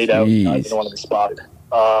made out. I didn't want to be spotted.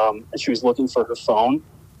 And she was looking for her phone.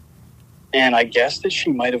 And I guess that she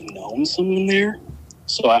might have known someone there.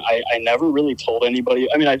 So I never really told anybody.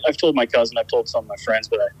 I mean, I've told my cousin, I've told some of my friends,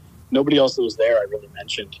 but nobody else that was there I really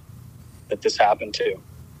mentioned that this happened to.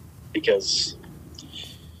 Because,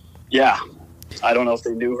 yeah, I don't know if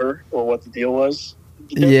they knew her or what the deal was.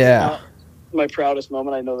 Yeah. My proudest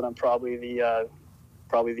moment. I know that I'm probably the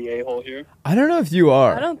a-hole here. I don't know if you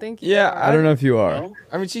are. I don't think. I don't know if you are. No?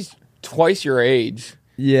 I mean, she's twice your age.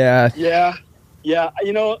 Yeah. Yeah.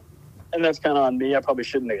 And that's kind of on me. I probably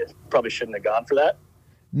shouldn't have gone for that.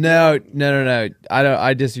 No.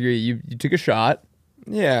 I disagree. You took a shot.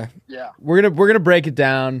 Yeah. Yeah. We're gonna break it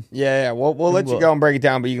down. Yeah. We'll let you go and break it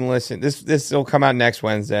down, but you can listen. This will come out next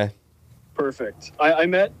Wednesday. Perfect. I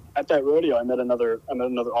met at that rodeo. I met another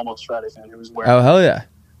Almost Friday fan who was wearing. Oh, hell yeah.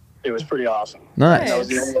 It was pretty awesome. Nice. That was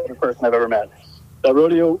the only other person I've ever met. That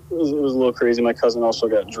rodeo was a little crazy. My cousin also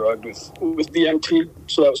got drugged with DMT,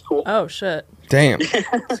 so that was cool. Oh shit! Damn.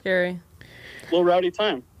 Scary. Little rowdy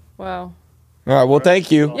time. Wow. All right. Well,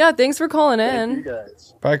 thank you. Yeah. Thanks for calling Thank you in.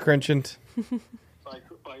 guys. Bye, Crenchant.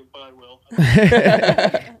 Bye, Will.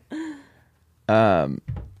 All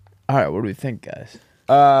right. What do we think, guys?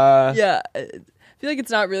 Yeah. I feel like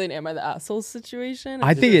it's not really an "Am I the Asshole" situation.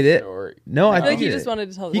 I think it is. No, I I feel think like he it just is.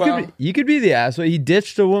 wanted to tell. You could be the asshole. He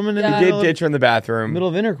ditched a woman in Yeah. the He middle did ditch her in the bathroom. middle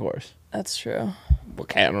of intercourse. That's true.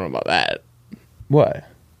 Okay, I don't know about that. What?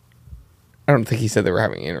 I don't think he said they were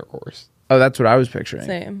having intercourse. Oh, that's what I was picturing.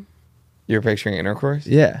 Same. You're picturing intercourse?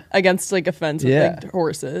 Yeah, Against like a fence with Yeah. like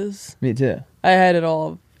horses. me too. I had it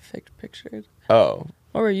all pictured. Oh.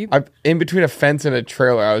 What were you? In between a fence and a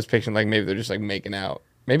trailer, I was picturing like maybe they're just like making out.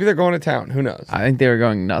 Maybe they're going to town. Who knows? I think they were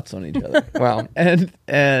going nuts on each other. Well, and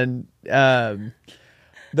the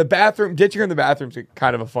bathroom, ditching her in the bathroom's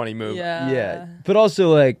kind of a funny move. yeah, but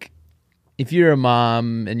also like if you're a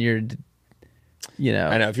mom and you're,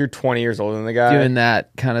 I know. If you're 20 years older than the guy, doing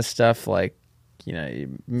that kind of stuff, like it's a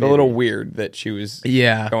little weird that she was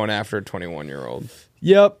going after a 21-year-old.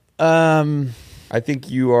 Yep. I think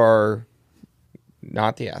you are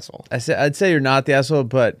not the asshole. I'd say you're not the asshole,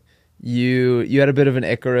 but you had a bit of an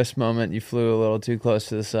Icarus moment. You flew a little too close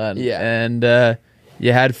to the sun. Yeah. And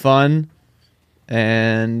you had fun.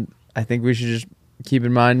 And I think we should just keep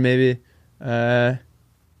in mind maybe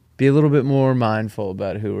be a little bit more mindful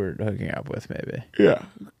about who we're hooking up with maybe. Yeah.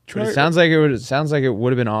 But it sounds like it would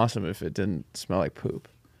have been awesome if it didn't smell like poop.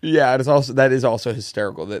 Yeah, that is also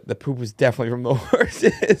hysterical. That the poop was definitely from the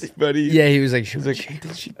horses, but He was like,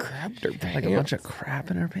 did she crap her pants? like a bunch of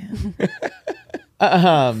crap in her pants.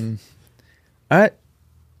 All right.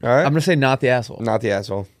 I'm gonna say not the asshole. Not the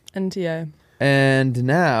asshole. NTA. And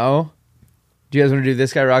now, do you guys want to do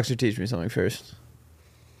this guy rocks or teach me something first?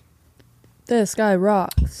 This guy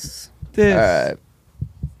rocks. All right.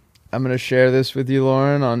 I'm gonna share this with you,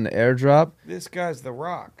 Lauren, on AirDrop. This guy's the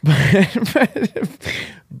Rock, but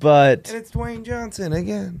and it's Dwayne Johnson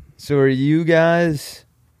again. So are you guys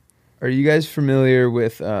familiar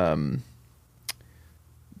with the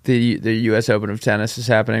U.S. Open of tennis is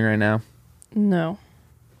happening right now? No.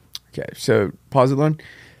 Okay, so pause it, Lauren.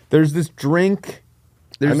 There's this drink.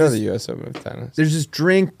 I know the U.S. Open of tennis. There's this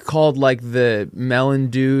drink called like the Melon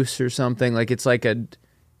Deuce or something. Like it's like the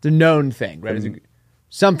known thing, right? It's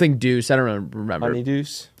something Deuce. I don't really remember. Honey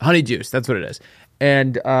Deuce. Honey Deuce. That's what it is.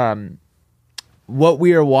 And what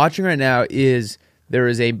we are watching right now is there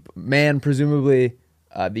is a man, presumably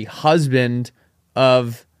the husband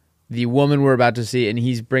of the woman we're about to see, and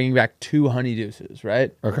he's bringing back 2 honey deuces,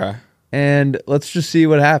 right? Okay. And let's just see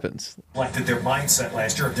what happens. Reflected their mindset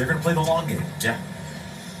last year. They're going to play the long game. Yeah.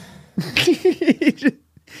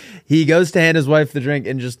 He goes to hand his wife the drink,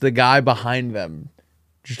 and just the guy behind them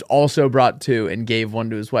just also brought 2 and gave one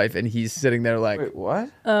to his wife, and he's sitting there like, Wait, what?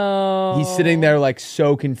 Oh. he's sitting there like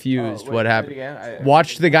so confused. What happened?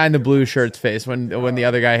 Watch the guy in the blue shirt's face when the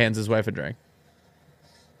other guy hands his wife a drink.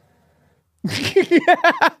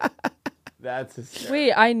 That's hysterical.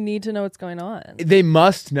 Wait, I need to know what's going on. They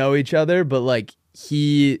must know each other, but like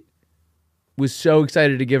he was so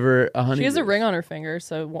excited to give her a honey. She has a ring on her finger,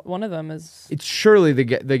 so one of them is. It's surely the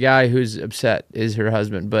guy who's upset is her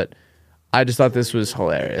husband, but I just thought this was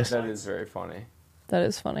hilarious. That is very funny. That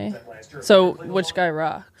is funny. So which guy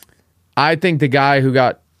rocks? I think the guy who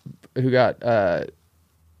got I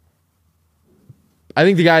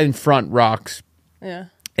think the guy in front rocks, Yeah,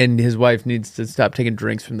 and his wife needs to stop taking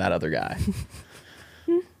drinks from that other guy.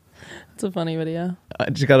 it's a funny video. I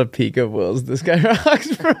just got a peek of Will's. This guy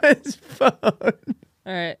rocks from his phone. All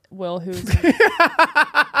right, Will, who's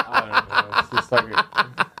I don't know. It's just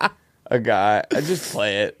like a guy. I just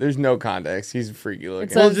play it. There's no context. He's freaky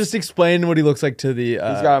looking. Well, just explain what he looks like to the. He's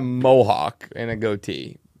got a mohawk and a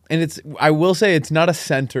goatee. And I will say, it's not a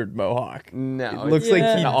centered mohawk. No, It looks Yeah.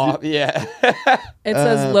 like yeah. It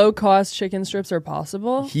says low cost chicken strips are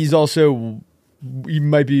possible. he's also. He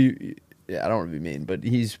might be. Yeah, I don't want to be mean, but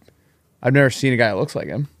I've never seen a guy that looks like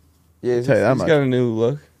him. Yeah, Tell you that he's much. got a new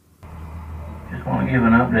look. Just want to give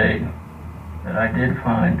an update that I did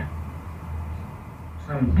find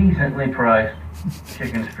some decently priced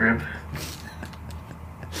chicken strips.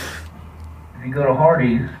 If you go to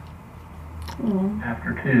Hardee's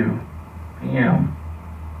after 2 p.m.,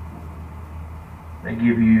 they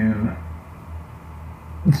give you,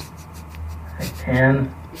 I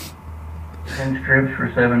think, 10 strips for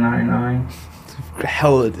 $7.99.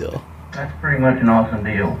 Hell of a deal. That's pretty much an awesome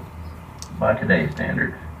deal by today's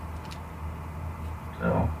standards.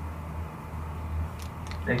 So,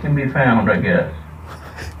 they can be found, I guess.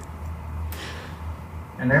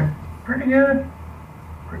 And they're pretty good.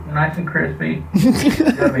 Nice and crispy. They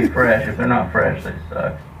gotta be fresh. If they're not fresh, they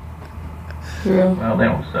suck. Yeah. Well, they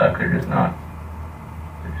don't suck. They're just not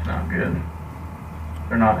good.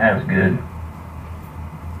 They're not as good.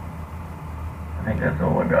 I think that's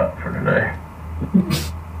all I got for today.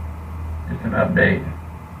 Just an update.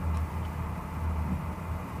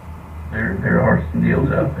 There are some deals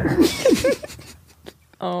out there.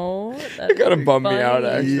 Oh, that's Gotta bum me out, funny.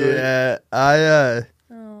 actually. Yeah,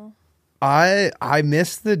 Oh. I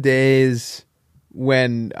miss the days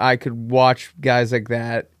when I could watch guys like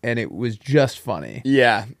that and it was just funny.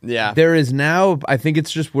 Yeah, yeah. There is now, I think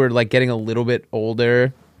it's just we're like getting a little bit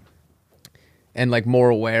older and like more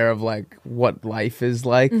aware of like what life is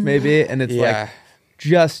like, maybe. And it's Yeah. like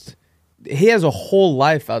just he has a whole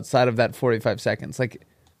life outside of that 45 seconds. Like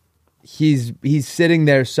he's sitting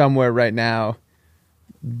there somewhere right now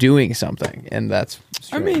doing something, and that's I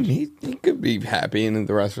strange. mean, he could be happy in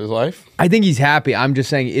the rest of his life. I think he's happy. I'm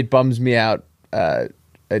just saying it bums me out.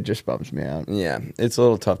 It just bums me out. Yeah, it's a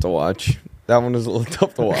little tough to watch. That one is a little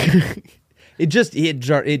tough to watch.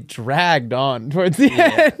 It dragged on towards the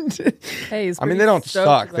end. Hey, he's I mean, pretty they don't stoked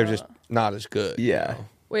suck. They're about- just not as good. Yeah.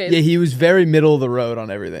 Wait, Yeah, he was very middle of the road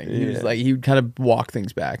on everything. He was Yeah. like he would kind of walk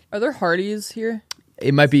things back. are there Hardee's here?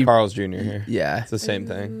 It might be Carl's Jr. here. yeah. It's the same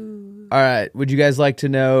thing. All right. Would you guys like to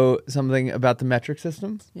know something about the metric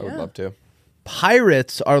system? I would love to.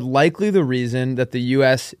 Pirates are likely the reason that the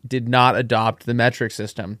U.S. did not adopt the metric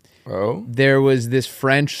system. Oh, There was this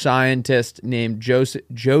French scientist named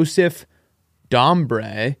Joseph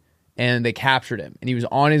Dombre, and they captured him. And he was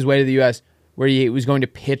on his way to the U.S. where he was going to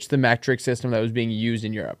pitch the metric system that was being used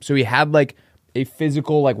in Europe. So he had like a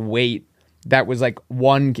physical like weight that was like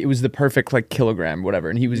it was the perfect like kilogram, whatever.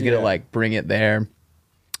 And he was going to Yeah. like bring it there.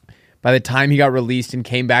 By the time he got released and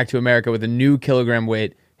came back to America with a new kilogram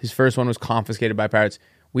weight, his first one was confiscated by pirates.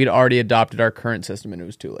 We'd already adopted our current system and it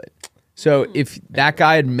was too late. So if that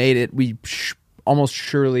guy had made it, we almost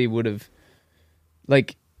surely would have,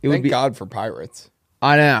 like, it would thank be. God for pirates.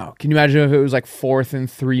 I know. Can you imagine if it was like 4th and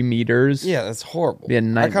 3 meters? Yeah, that's horrible. Be a I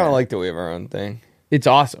kind nightmare. of like that we have our own thing. It's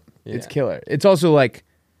awesome. It's Yeah. killer. It's also like,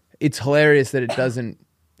 it's hilarious that it doesn't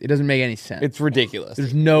make any sense. It's ridiculous.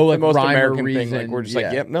 There's no It's like the most rhyme or American reason. thing. Like we're just Yeah.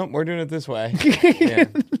 like, yep, nope, we're doing it this way. yeah.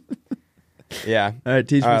 Yeah. All right,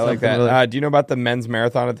 teach me I like something. that. Do you know about the men's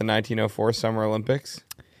marathon at the 1904 Summer Olympics?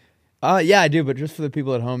 Yeah, I do, but just for the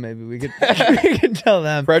people at home, maybe we could we could tell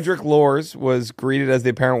them. Frederick Lors was greeted as the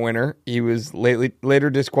apparent winner. He was later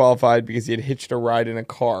disqualified because he had hitched a ride in a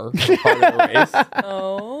car for part of the race.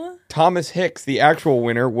 Oh, Thomas Hicks, the actual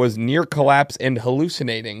winner, was near collapse and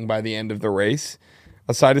hallucinating by the end of the race.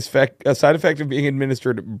 A side effect of being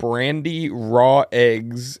administered brandy, raw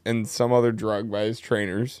eggs, and some other drug by his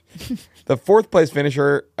trainers. The 4th place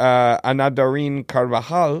finisher, Anadarin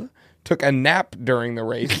Carvajal, took a nap during the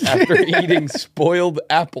race after eating spoiled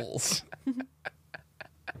apples.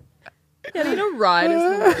 getting a ride is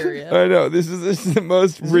hilarious. I know, this is the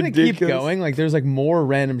most Doesn't it ridiculous. keep going? Like there's like more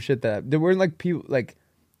random shit that there weren't like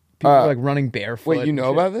People were like running barefoot. Wait, you and know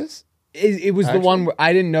shit. about this? It was the Actually? one where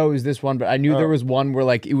I didn't know it was this one, but I knew there was one where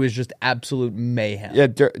like it was just absolute mayhem. Yeah,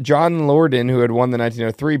 John Lorden, who had won the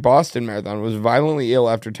 1903 Boston Marathon, was violently ill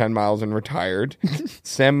after 10 miles and retired.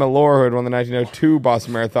 Sam Milor, who had won the 1902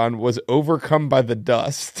 Boston Marathon, was overcome by the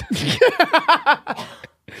dust,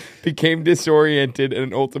 became disoriented,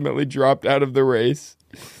 and ultimately dropped out of the race.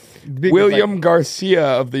 William Garcia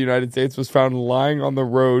of the United States was found lying on the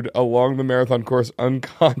road along the marathon course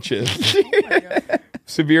unconscious.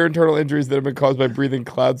 Severe internal injuries that have been caused by breathing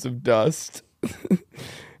clouds of dust.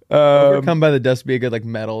 Overcome by the Dust would be a good like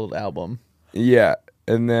metal album. Yeah.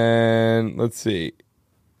 And then let's see.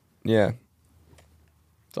 Yeah.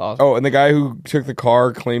 It's awesome. Oh, and the guy who took the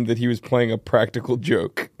car claimed that he was playing a practical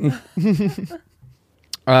joke.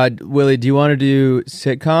 Willie, do you want to do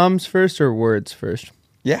sitcoms first or words first?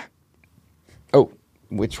 Yeah. Oh,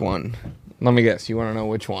 which one? Let me guess. You want to know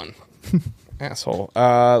which one? Asshole.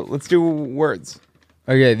 Let's do words.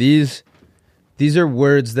 Okay, these are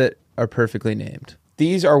words that are perfectly named.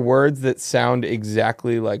 These are words that sound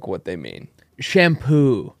exactly like what they mean.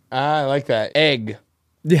 Shampoo. I like that. Egg.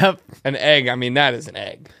 Yep. An egg. I mean, that is an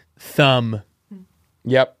egg. Thumb.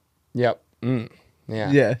 Yep. Yeah.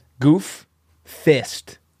 Yeah. Goof.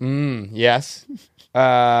 Fist. Yes.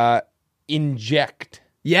 Inject.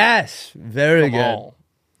 Yes. Very Come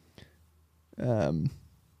good. on.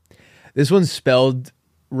 This one's spelled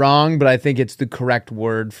wrong, but I think it's the correct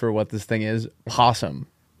word for what this thing is. Possum.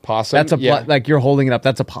 Possum. That's yeah. like you're holding it up.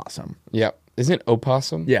 That's a possum. Yep. Isn't it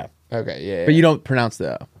opossum? Yeah. Okay. Yeah. But you don't pronounce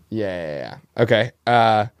the O. Yeah. Okay.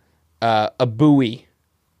 A buoy.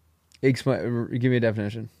 Explain. Give me a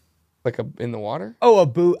definition. Like in the water? Oh, a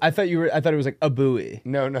buoy. I thought it was like a buoy.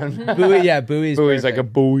 No. Buoy. Yeah, buoy. Buoy's like a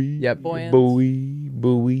buoy. Yep. Buoyant. Buoy.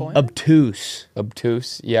 Buoyant? Obtuse.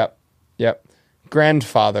 Obtuse. Yep.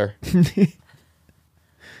 Grandfather.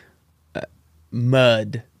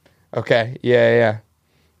 Mud. Okay. Yeah.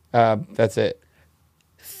 That's it.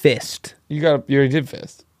 Fist. You already did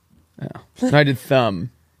fist. No, I did thumb.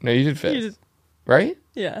 No, you did fist. You did- Right?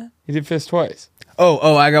 Yeah. You did fist twice.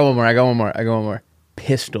 Oh, I got one more.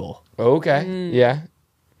 Pistol. Okay. Yeah.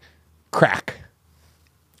 Crack.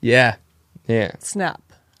 Yeah. Yeah. Snap.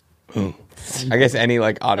 I guess any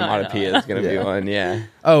like onomatopoeia is going to be one. Yeah.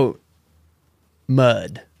 Oh,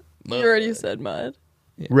 mud. You already said mud.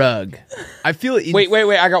 Rug. I feel it. Wait.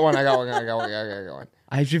 I got one. I got one.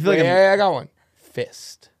 I actually feel like I got one.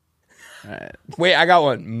 Fist. all right. Wait, I got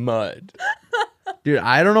one. Mud. Dude,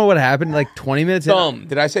 I don't know what happened. Like 20 minutes in. Thumb.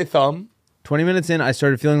 Did I say thumb? 20 minutes in, I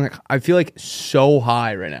started feeling like I feel like so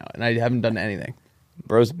high right now, and I haven't done anything.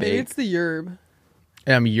 Bro's Maybe big. it's the yerb.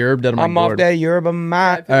 And I'm yerbed out of my I'm off gourd. that yerba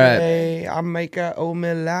mate. All right. I make a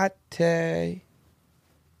omelette. Sorry.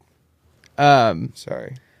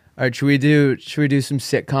 All right, should we do some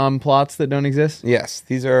sitcom plots that don't exist? Yes,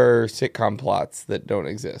 these are sitcom plots that don't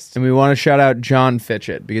exist. And we want to shout out John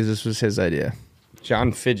Fitchett because this was his idea.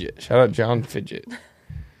 John Fidget. Shout out John Fidget.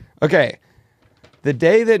 Okay. The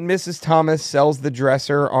day that Mrs. Thomas sells the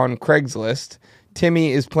dresser on Craigslist,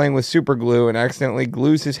 Timmy is playing with super glue and accidentally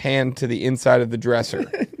glues his hand to the inside of the dresser.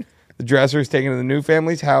 The dresser is taken to the new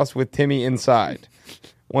family's house with Timmy inside.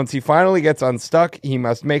 Once he finally gets unstuck, he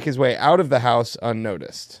must make his way out of the house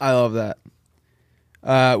unnoticed. I love that.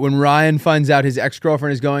 When Ryan finds out his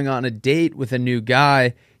ex-girlfriend is going on a date with a new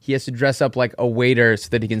guy, he has to dress up like a waiter so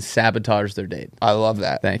that he can sabotage their date. I love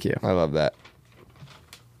that. Thank you. I love that.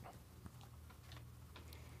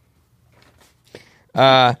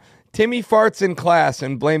 Timmy farts in class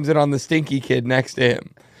and blames it on the stinky kid next to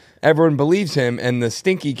him. Everyone believes him, and the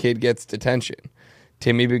stinky kid gets detention.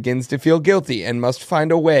 Timmy begins to feel guilty and must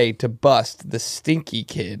find a way to bust the stinky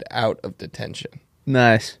kid out of detention.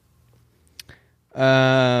 Nice.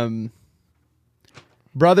 Brothers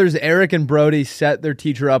Eric and Brody set their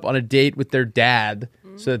teacher up on a date with their dad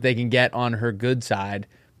so that they can get on her good side.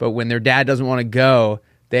 But when their dad doesn't want to go,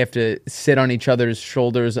 they have to sit on each other's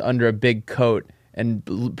shoulders under a big coat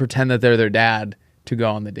and pretend that they're their dad to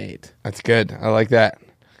go on the date. That's good. I like that.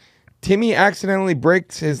 Timmy accidentally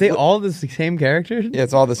breaks his... They all the same characters? Yeah,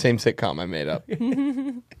 it's all the same sitcom I made up.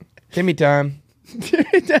 Timmy time.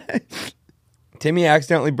 Timmy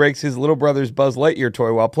accidentally breaks his little brother's Buzz Lightyear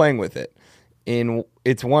toy while playing with it. It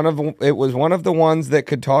was one of the ones that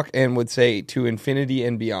could talk and would say to infinity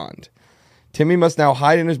and beyond. Timmy must now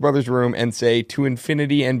hide in his brother's room and say to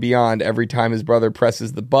infinity and beyond every time his brother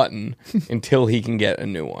presses the button until he can get a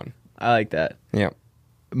new one. I like that. Yeah.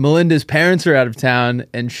 Melinda's parents are out of town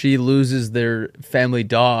and she loses their family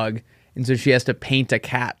dog. And so she has to paint a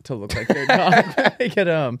cat to look like their dog when they get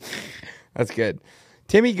home. That's good.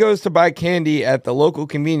 Timmy goes to buy candy at the local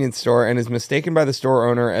convenience store and is mistaken by the store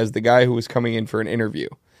owner as the guy who was coming in for an interview.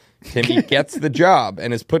 Timmy gets the job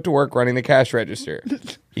and is put to work running the cash register.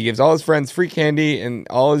 He gives all his friends free candy and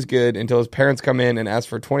all is good until his parents come in and ask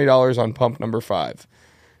for $20 on pump number 5.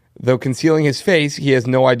 Though concealing his face, he has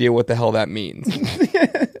no idea what the hell that means.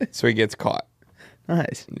 So he gets caught.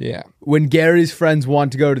 Nice. Yeah. When Gary's friends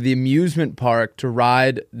want to go to the amusement park to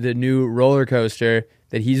ride the new roller coaster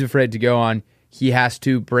that he's afraid to go on, he has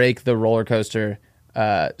to break the roller coaster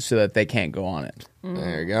so that they can't go on it.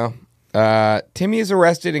 There you go. Timmy is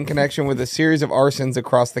arrested in connection with a series of arsons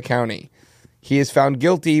across the county. He is found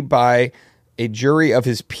guilty by a jury of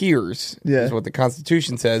his peers, is what the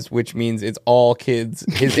Constitution says, which means it's all kids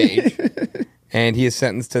his age. And he is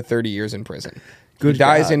sentenced to 30 years in prison. He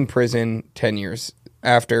dies in prison 10 years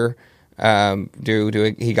after.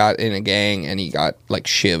 He got in a gang and he got like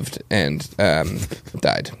shivved and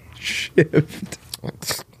died. Shivved.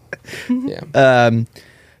 Yeah.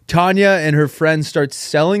 Tanya and her friends start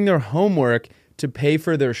selling their homework to pay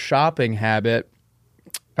for their shopping habit.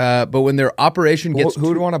 But when their operation gets... Who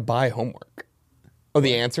would want to buy homework? Oh,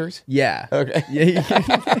 the answers? Yeah. Okay.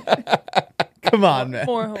 Yeah. Come on, man.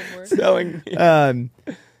 More homework. Selling.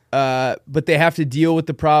 But they have to deal with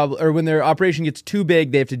the problem... Or when their operation gets too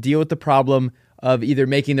big, they have to deal with the problem of either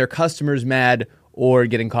making their customers mad or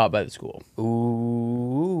getting caught by the school.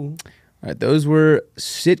 Ooh. All right, those were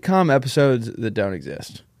sitcom episodes that don't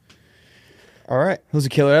exist. All right. It was a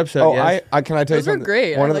killer episode. Oh, yes. I can I tell Those you were something?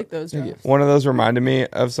 great. I like those. Yeah. One of those reminded me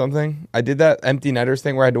of something. I did that Empty Netters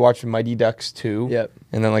thing where I had to watch Mighty Ducks 2. Yep.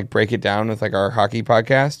 And then like break it down with like our hockey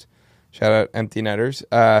podcast. Shout out Empty Netters.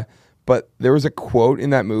 But there was a quote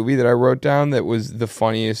in that movie that I wrote down that was the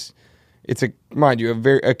funniest. It's mind you,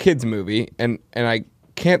 a kids movie, and I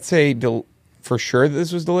can't say for sure that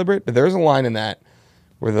this was deliberate, but there's a line in that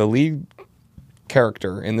where the lead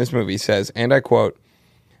character in this movie says, and I quote,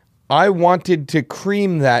 "I wanted to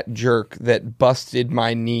cream that jerk that busted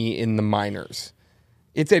my knee in the minors."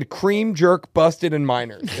 It said cream, jerk, busted, and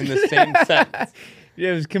minors in the same sentence.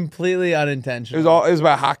 Yeah, it was completely unintentional. It was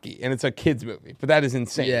about hockey, and it's a kids movie, but that is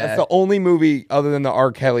insane. Yeah. That's the only movie other than the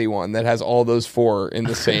R. Kelly one that has all those 4 in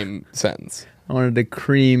the same sentence. I wanted to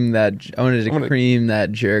cream that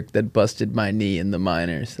jerk that busted my knee in the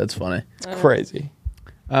minors. That's funny. It's crazy.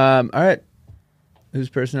 All right. Whose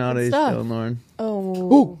personality is Good stuff. still Lauren?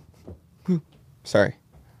 Oh. Sorry.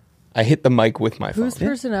 I hit the mic with my phone. Whose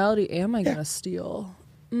personality am I going to steal?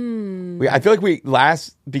 I feel like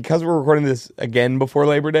because we're recording this again before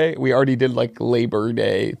Labor Day, we already did like Labor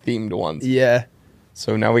Day themed ones. Yeah.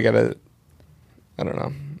 So now we gotta, I don't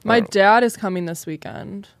know. My dad is coming this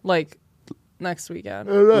weekend. Like, next weekend.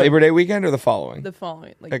 Labor Day weekend or the following? The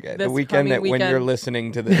following. Like, Okay, this the weekend that coming when you're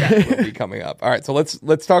listening to this will be coming up. All right, so let's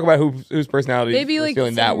talk about whose personality Maybe we're like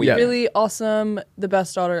feeling that some weekend. really awesome, the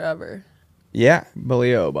best daughter ever. Yeah,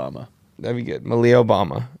 Malia Obama. that'd be good. Malia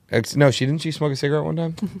Obama. No, didn't she smoke a cigarette one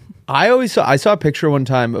time? I saw a picture one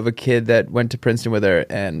time of a kid that went to Princeton with her,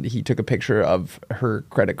 and he took a picture of her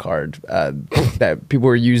credit card that people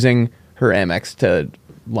were using her Amex to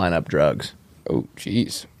line up drugs. Oh,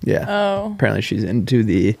 jeez. Yeah. Oh. Apparently she's into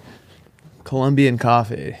the Colombian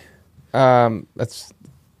coffee. I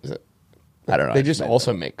don't know. They just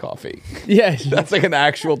also make coffee. Yeah. That's like an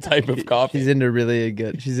actual type of coffee. She's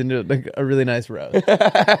into she's into like a really nice roast.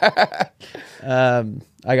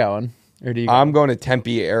 I got one. Or do you? I'm going to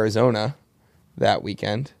Tempe, Arizona that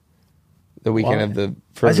weekend. The weekend Why? of the...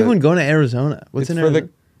 Why is everyone going to Arizona? What's It's in for Arizona?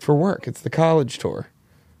 for work. It's the college tour.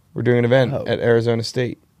 We're doing an event at Arizona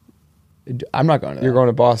State. I'm not going to that. You're going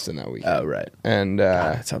to Boston that weekend. Oh, right. And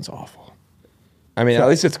God, that sounds awful. I mean, at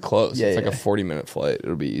least it's close. Yeah, it's like yeah. a 40-minute flight.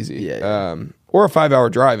 It'll be easy. Yeah. Or a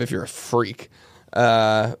 5-hour drive if you're a freak.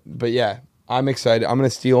 But yeah, I'm excited. I'm going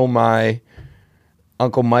to steal my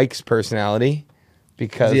Uncle Mike's personality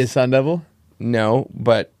because Is he a Sun Devil? no,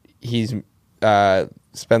 but he's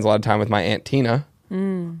spends a lot of time with my Aunt Tina.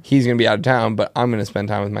 He's going to be out of town, but I'm going to spend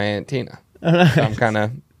time with my Aunt Tina. So I'm kind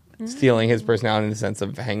of stealing his personality in the sense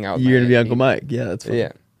of hanging out with You're my going to be Aunt Uncle Tina. Mike. Yeah, that's fun.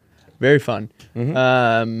 Yeah. Very fun.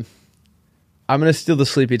 Mm-hmm. I'm going to steal the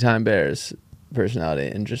Sleepy Time Bears personality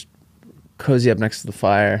and just cozy up next to the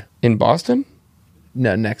fire. In Boston?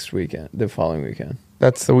 No, next weekend. The following weekend.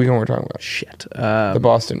 That's the weekend we're talking about. Shit. The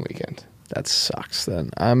Boston weekend. That sucks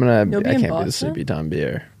then. I'm going to... You'll be I in can't be the Boston? Sleepy Time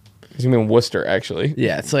Beer. He's going to be in Worcester, actually.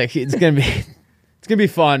 Yeah, it's like... It's going to be... It's going to be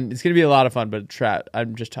fun. It's going to be a lot of fun, but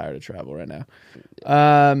I'm just tired of travel right now.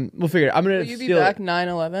 We'll figure it. I'm going Will to you be steal... back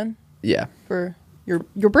 9/11 Yeah. for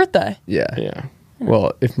your birthday? Yeah. Yeah.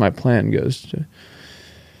 Well, if my plan goes to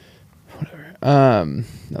whatever.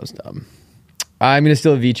 That was dumb. I'm gonna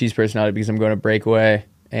steal Avicii's personality because I'm going to Breakaway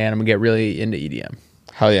and I'm gonna get really into EDM.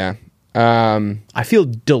 Hell yeah. I feel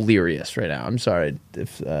delirious right now. I'm sorry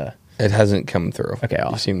if It hasn't come through. Okay, You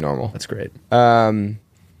awesome. seem normal. That's great.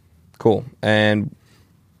 Cool. And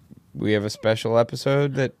we have a special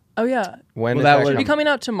episode that Oh yeah, when Well, is that that would it'll coming? be coming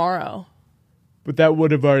out tomorrow. But that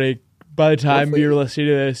would have already, by the time Hopefully. you're listening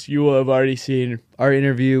to this, you will have already seen our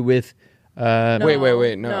interview with. No,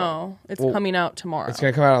 wait, no. No, it's Well, coming out tomorrow. It's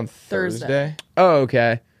gonna come out on Thursday. Thursday. Oh,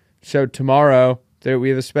 okay. So tomorrow we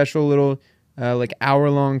have a special little like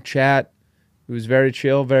hour-long chat. It was very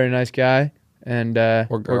chill, very nice guy, and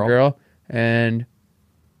Or girl. and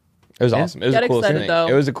It was Yeah. awesome. It was Get the coolest excited, thing. though.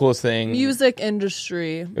 It was the coolest thing. Music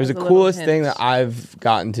industry. It was the coolest thing that I've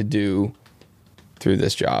gotten to do through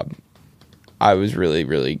this job. I was really,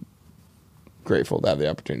 really grateful to have the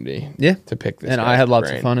opportunity. Yeah. To pick this. and I guy's had lots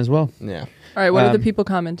of brain. fun as well. Yeah. All right, what are the Um, people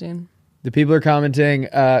commenting? The people are commenting.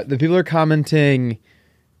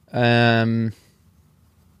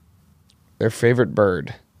 Their favorite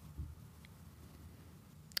bird.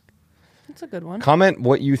 That's a good one. Comment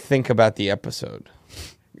what you think about the episode.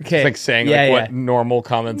 Okay, It's like saying yeah, like yeah. what normal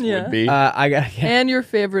comments Yeah. would be. I got. And your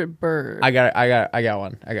favorite bird. I got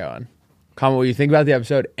one. Comment what you think about the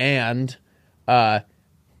episode, and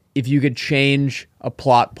if you could change a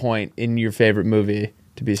plot point in your favorite movie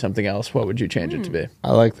to be something else, what would you change it to be?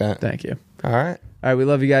 I like that. Thank you. All right. All right, we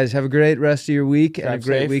love you guys. Have a great rest of your week and a Drive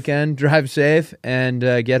great safe. weekend. Drive safe and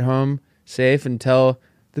get home safe, and tell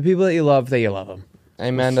the people that you love them.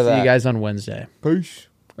 Amen to See that. you guys on Wednesday. Peace.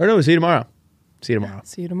 Or no, see you tomorrow. See you tomorrow.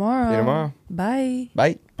 See you tomorrow. See you tomorrow. Bye.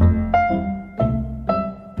 Bye.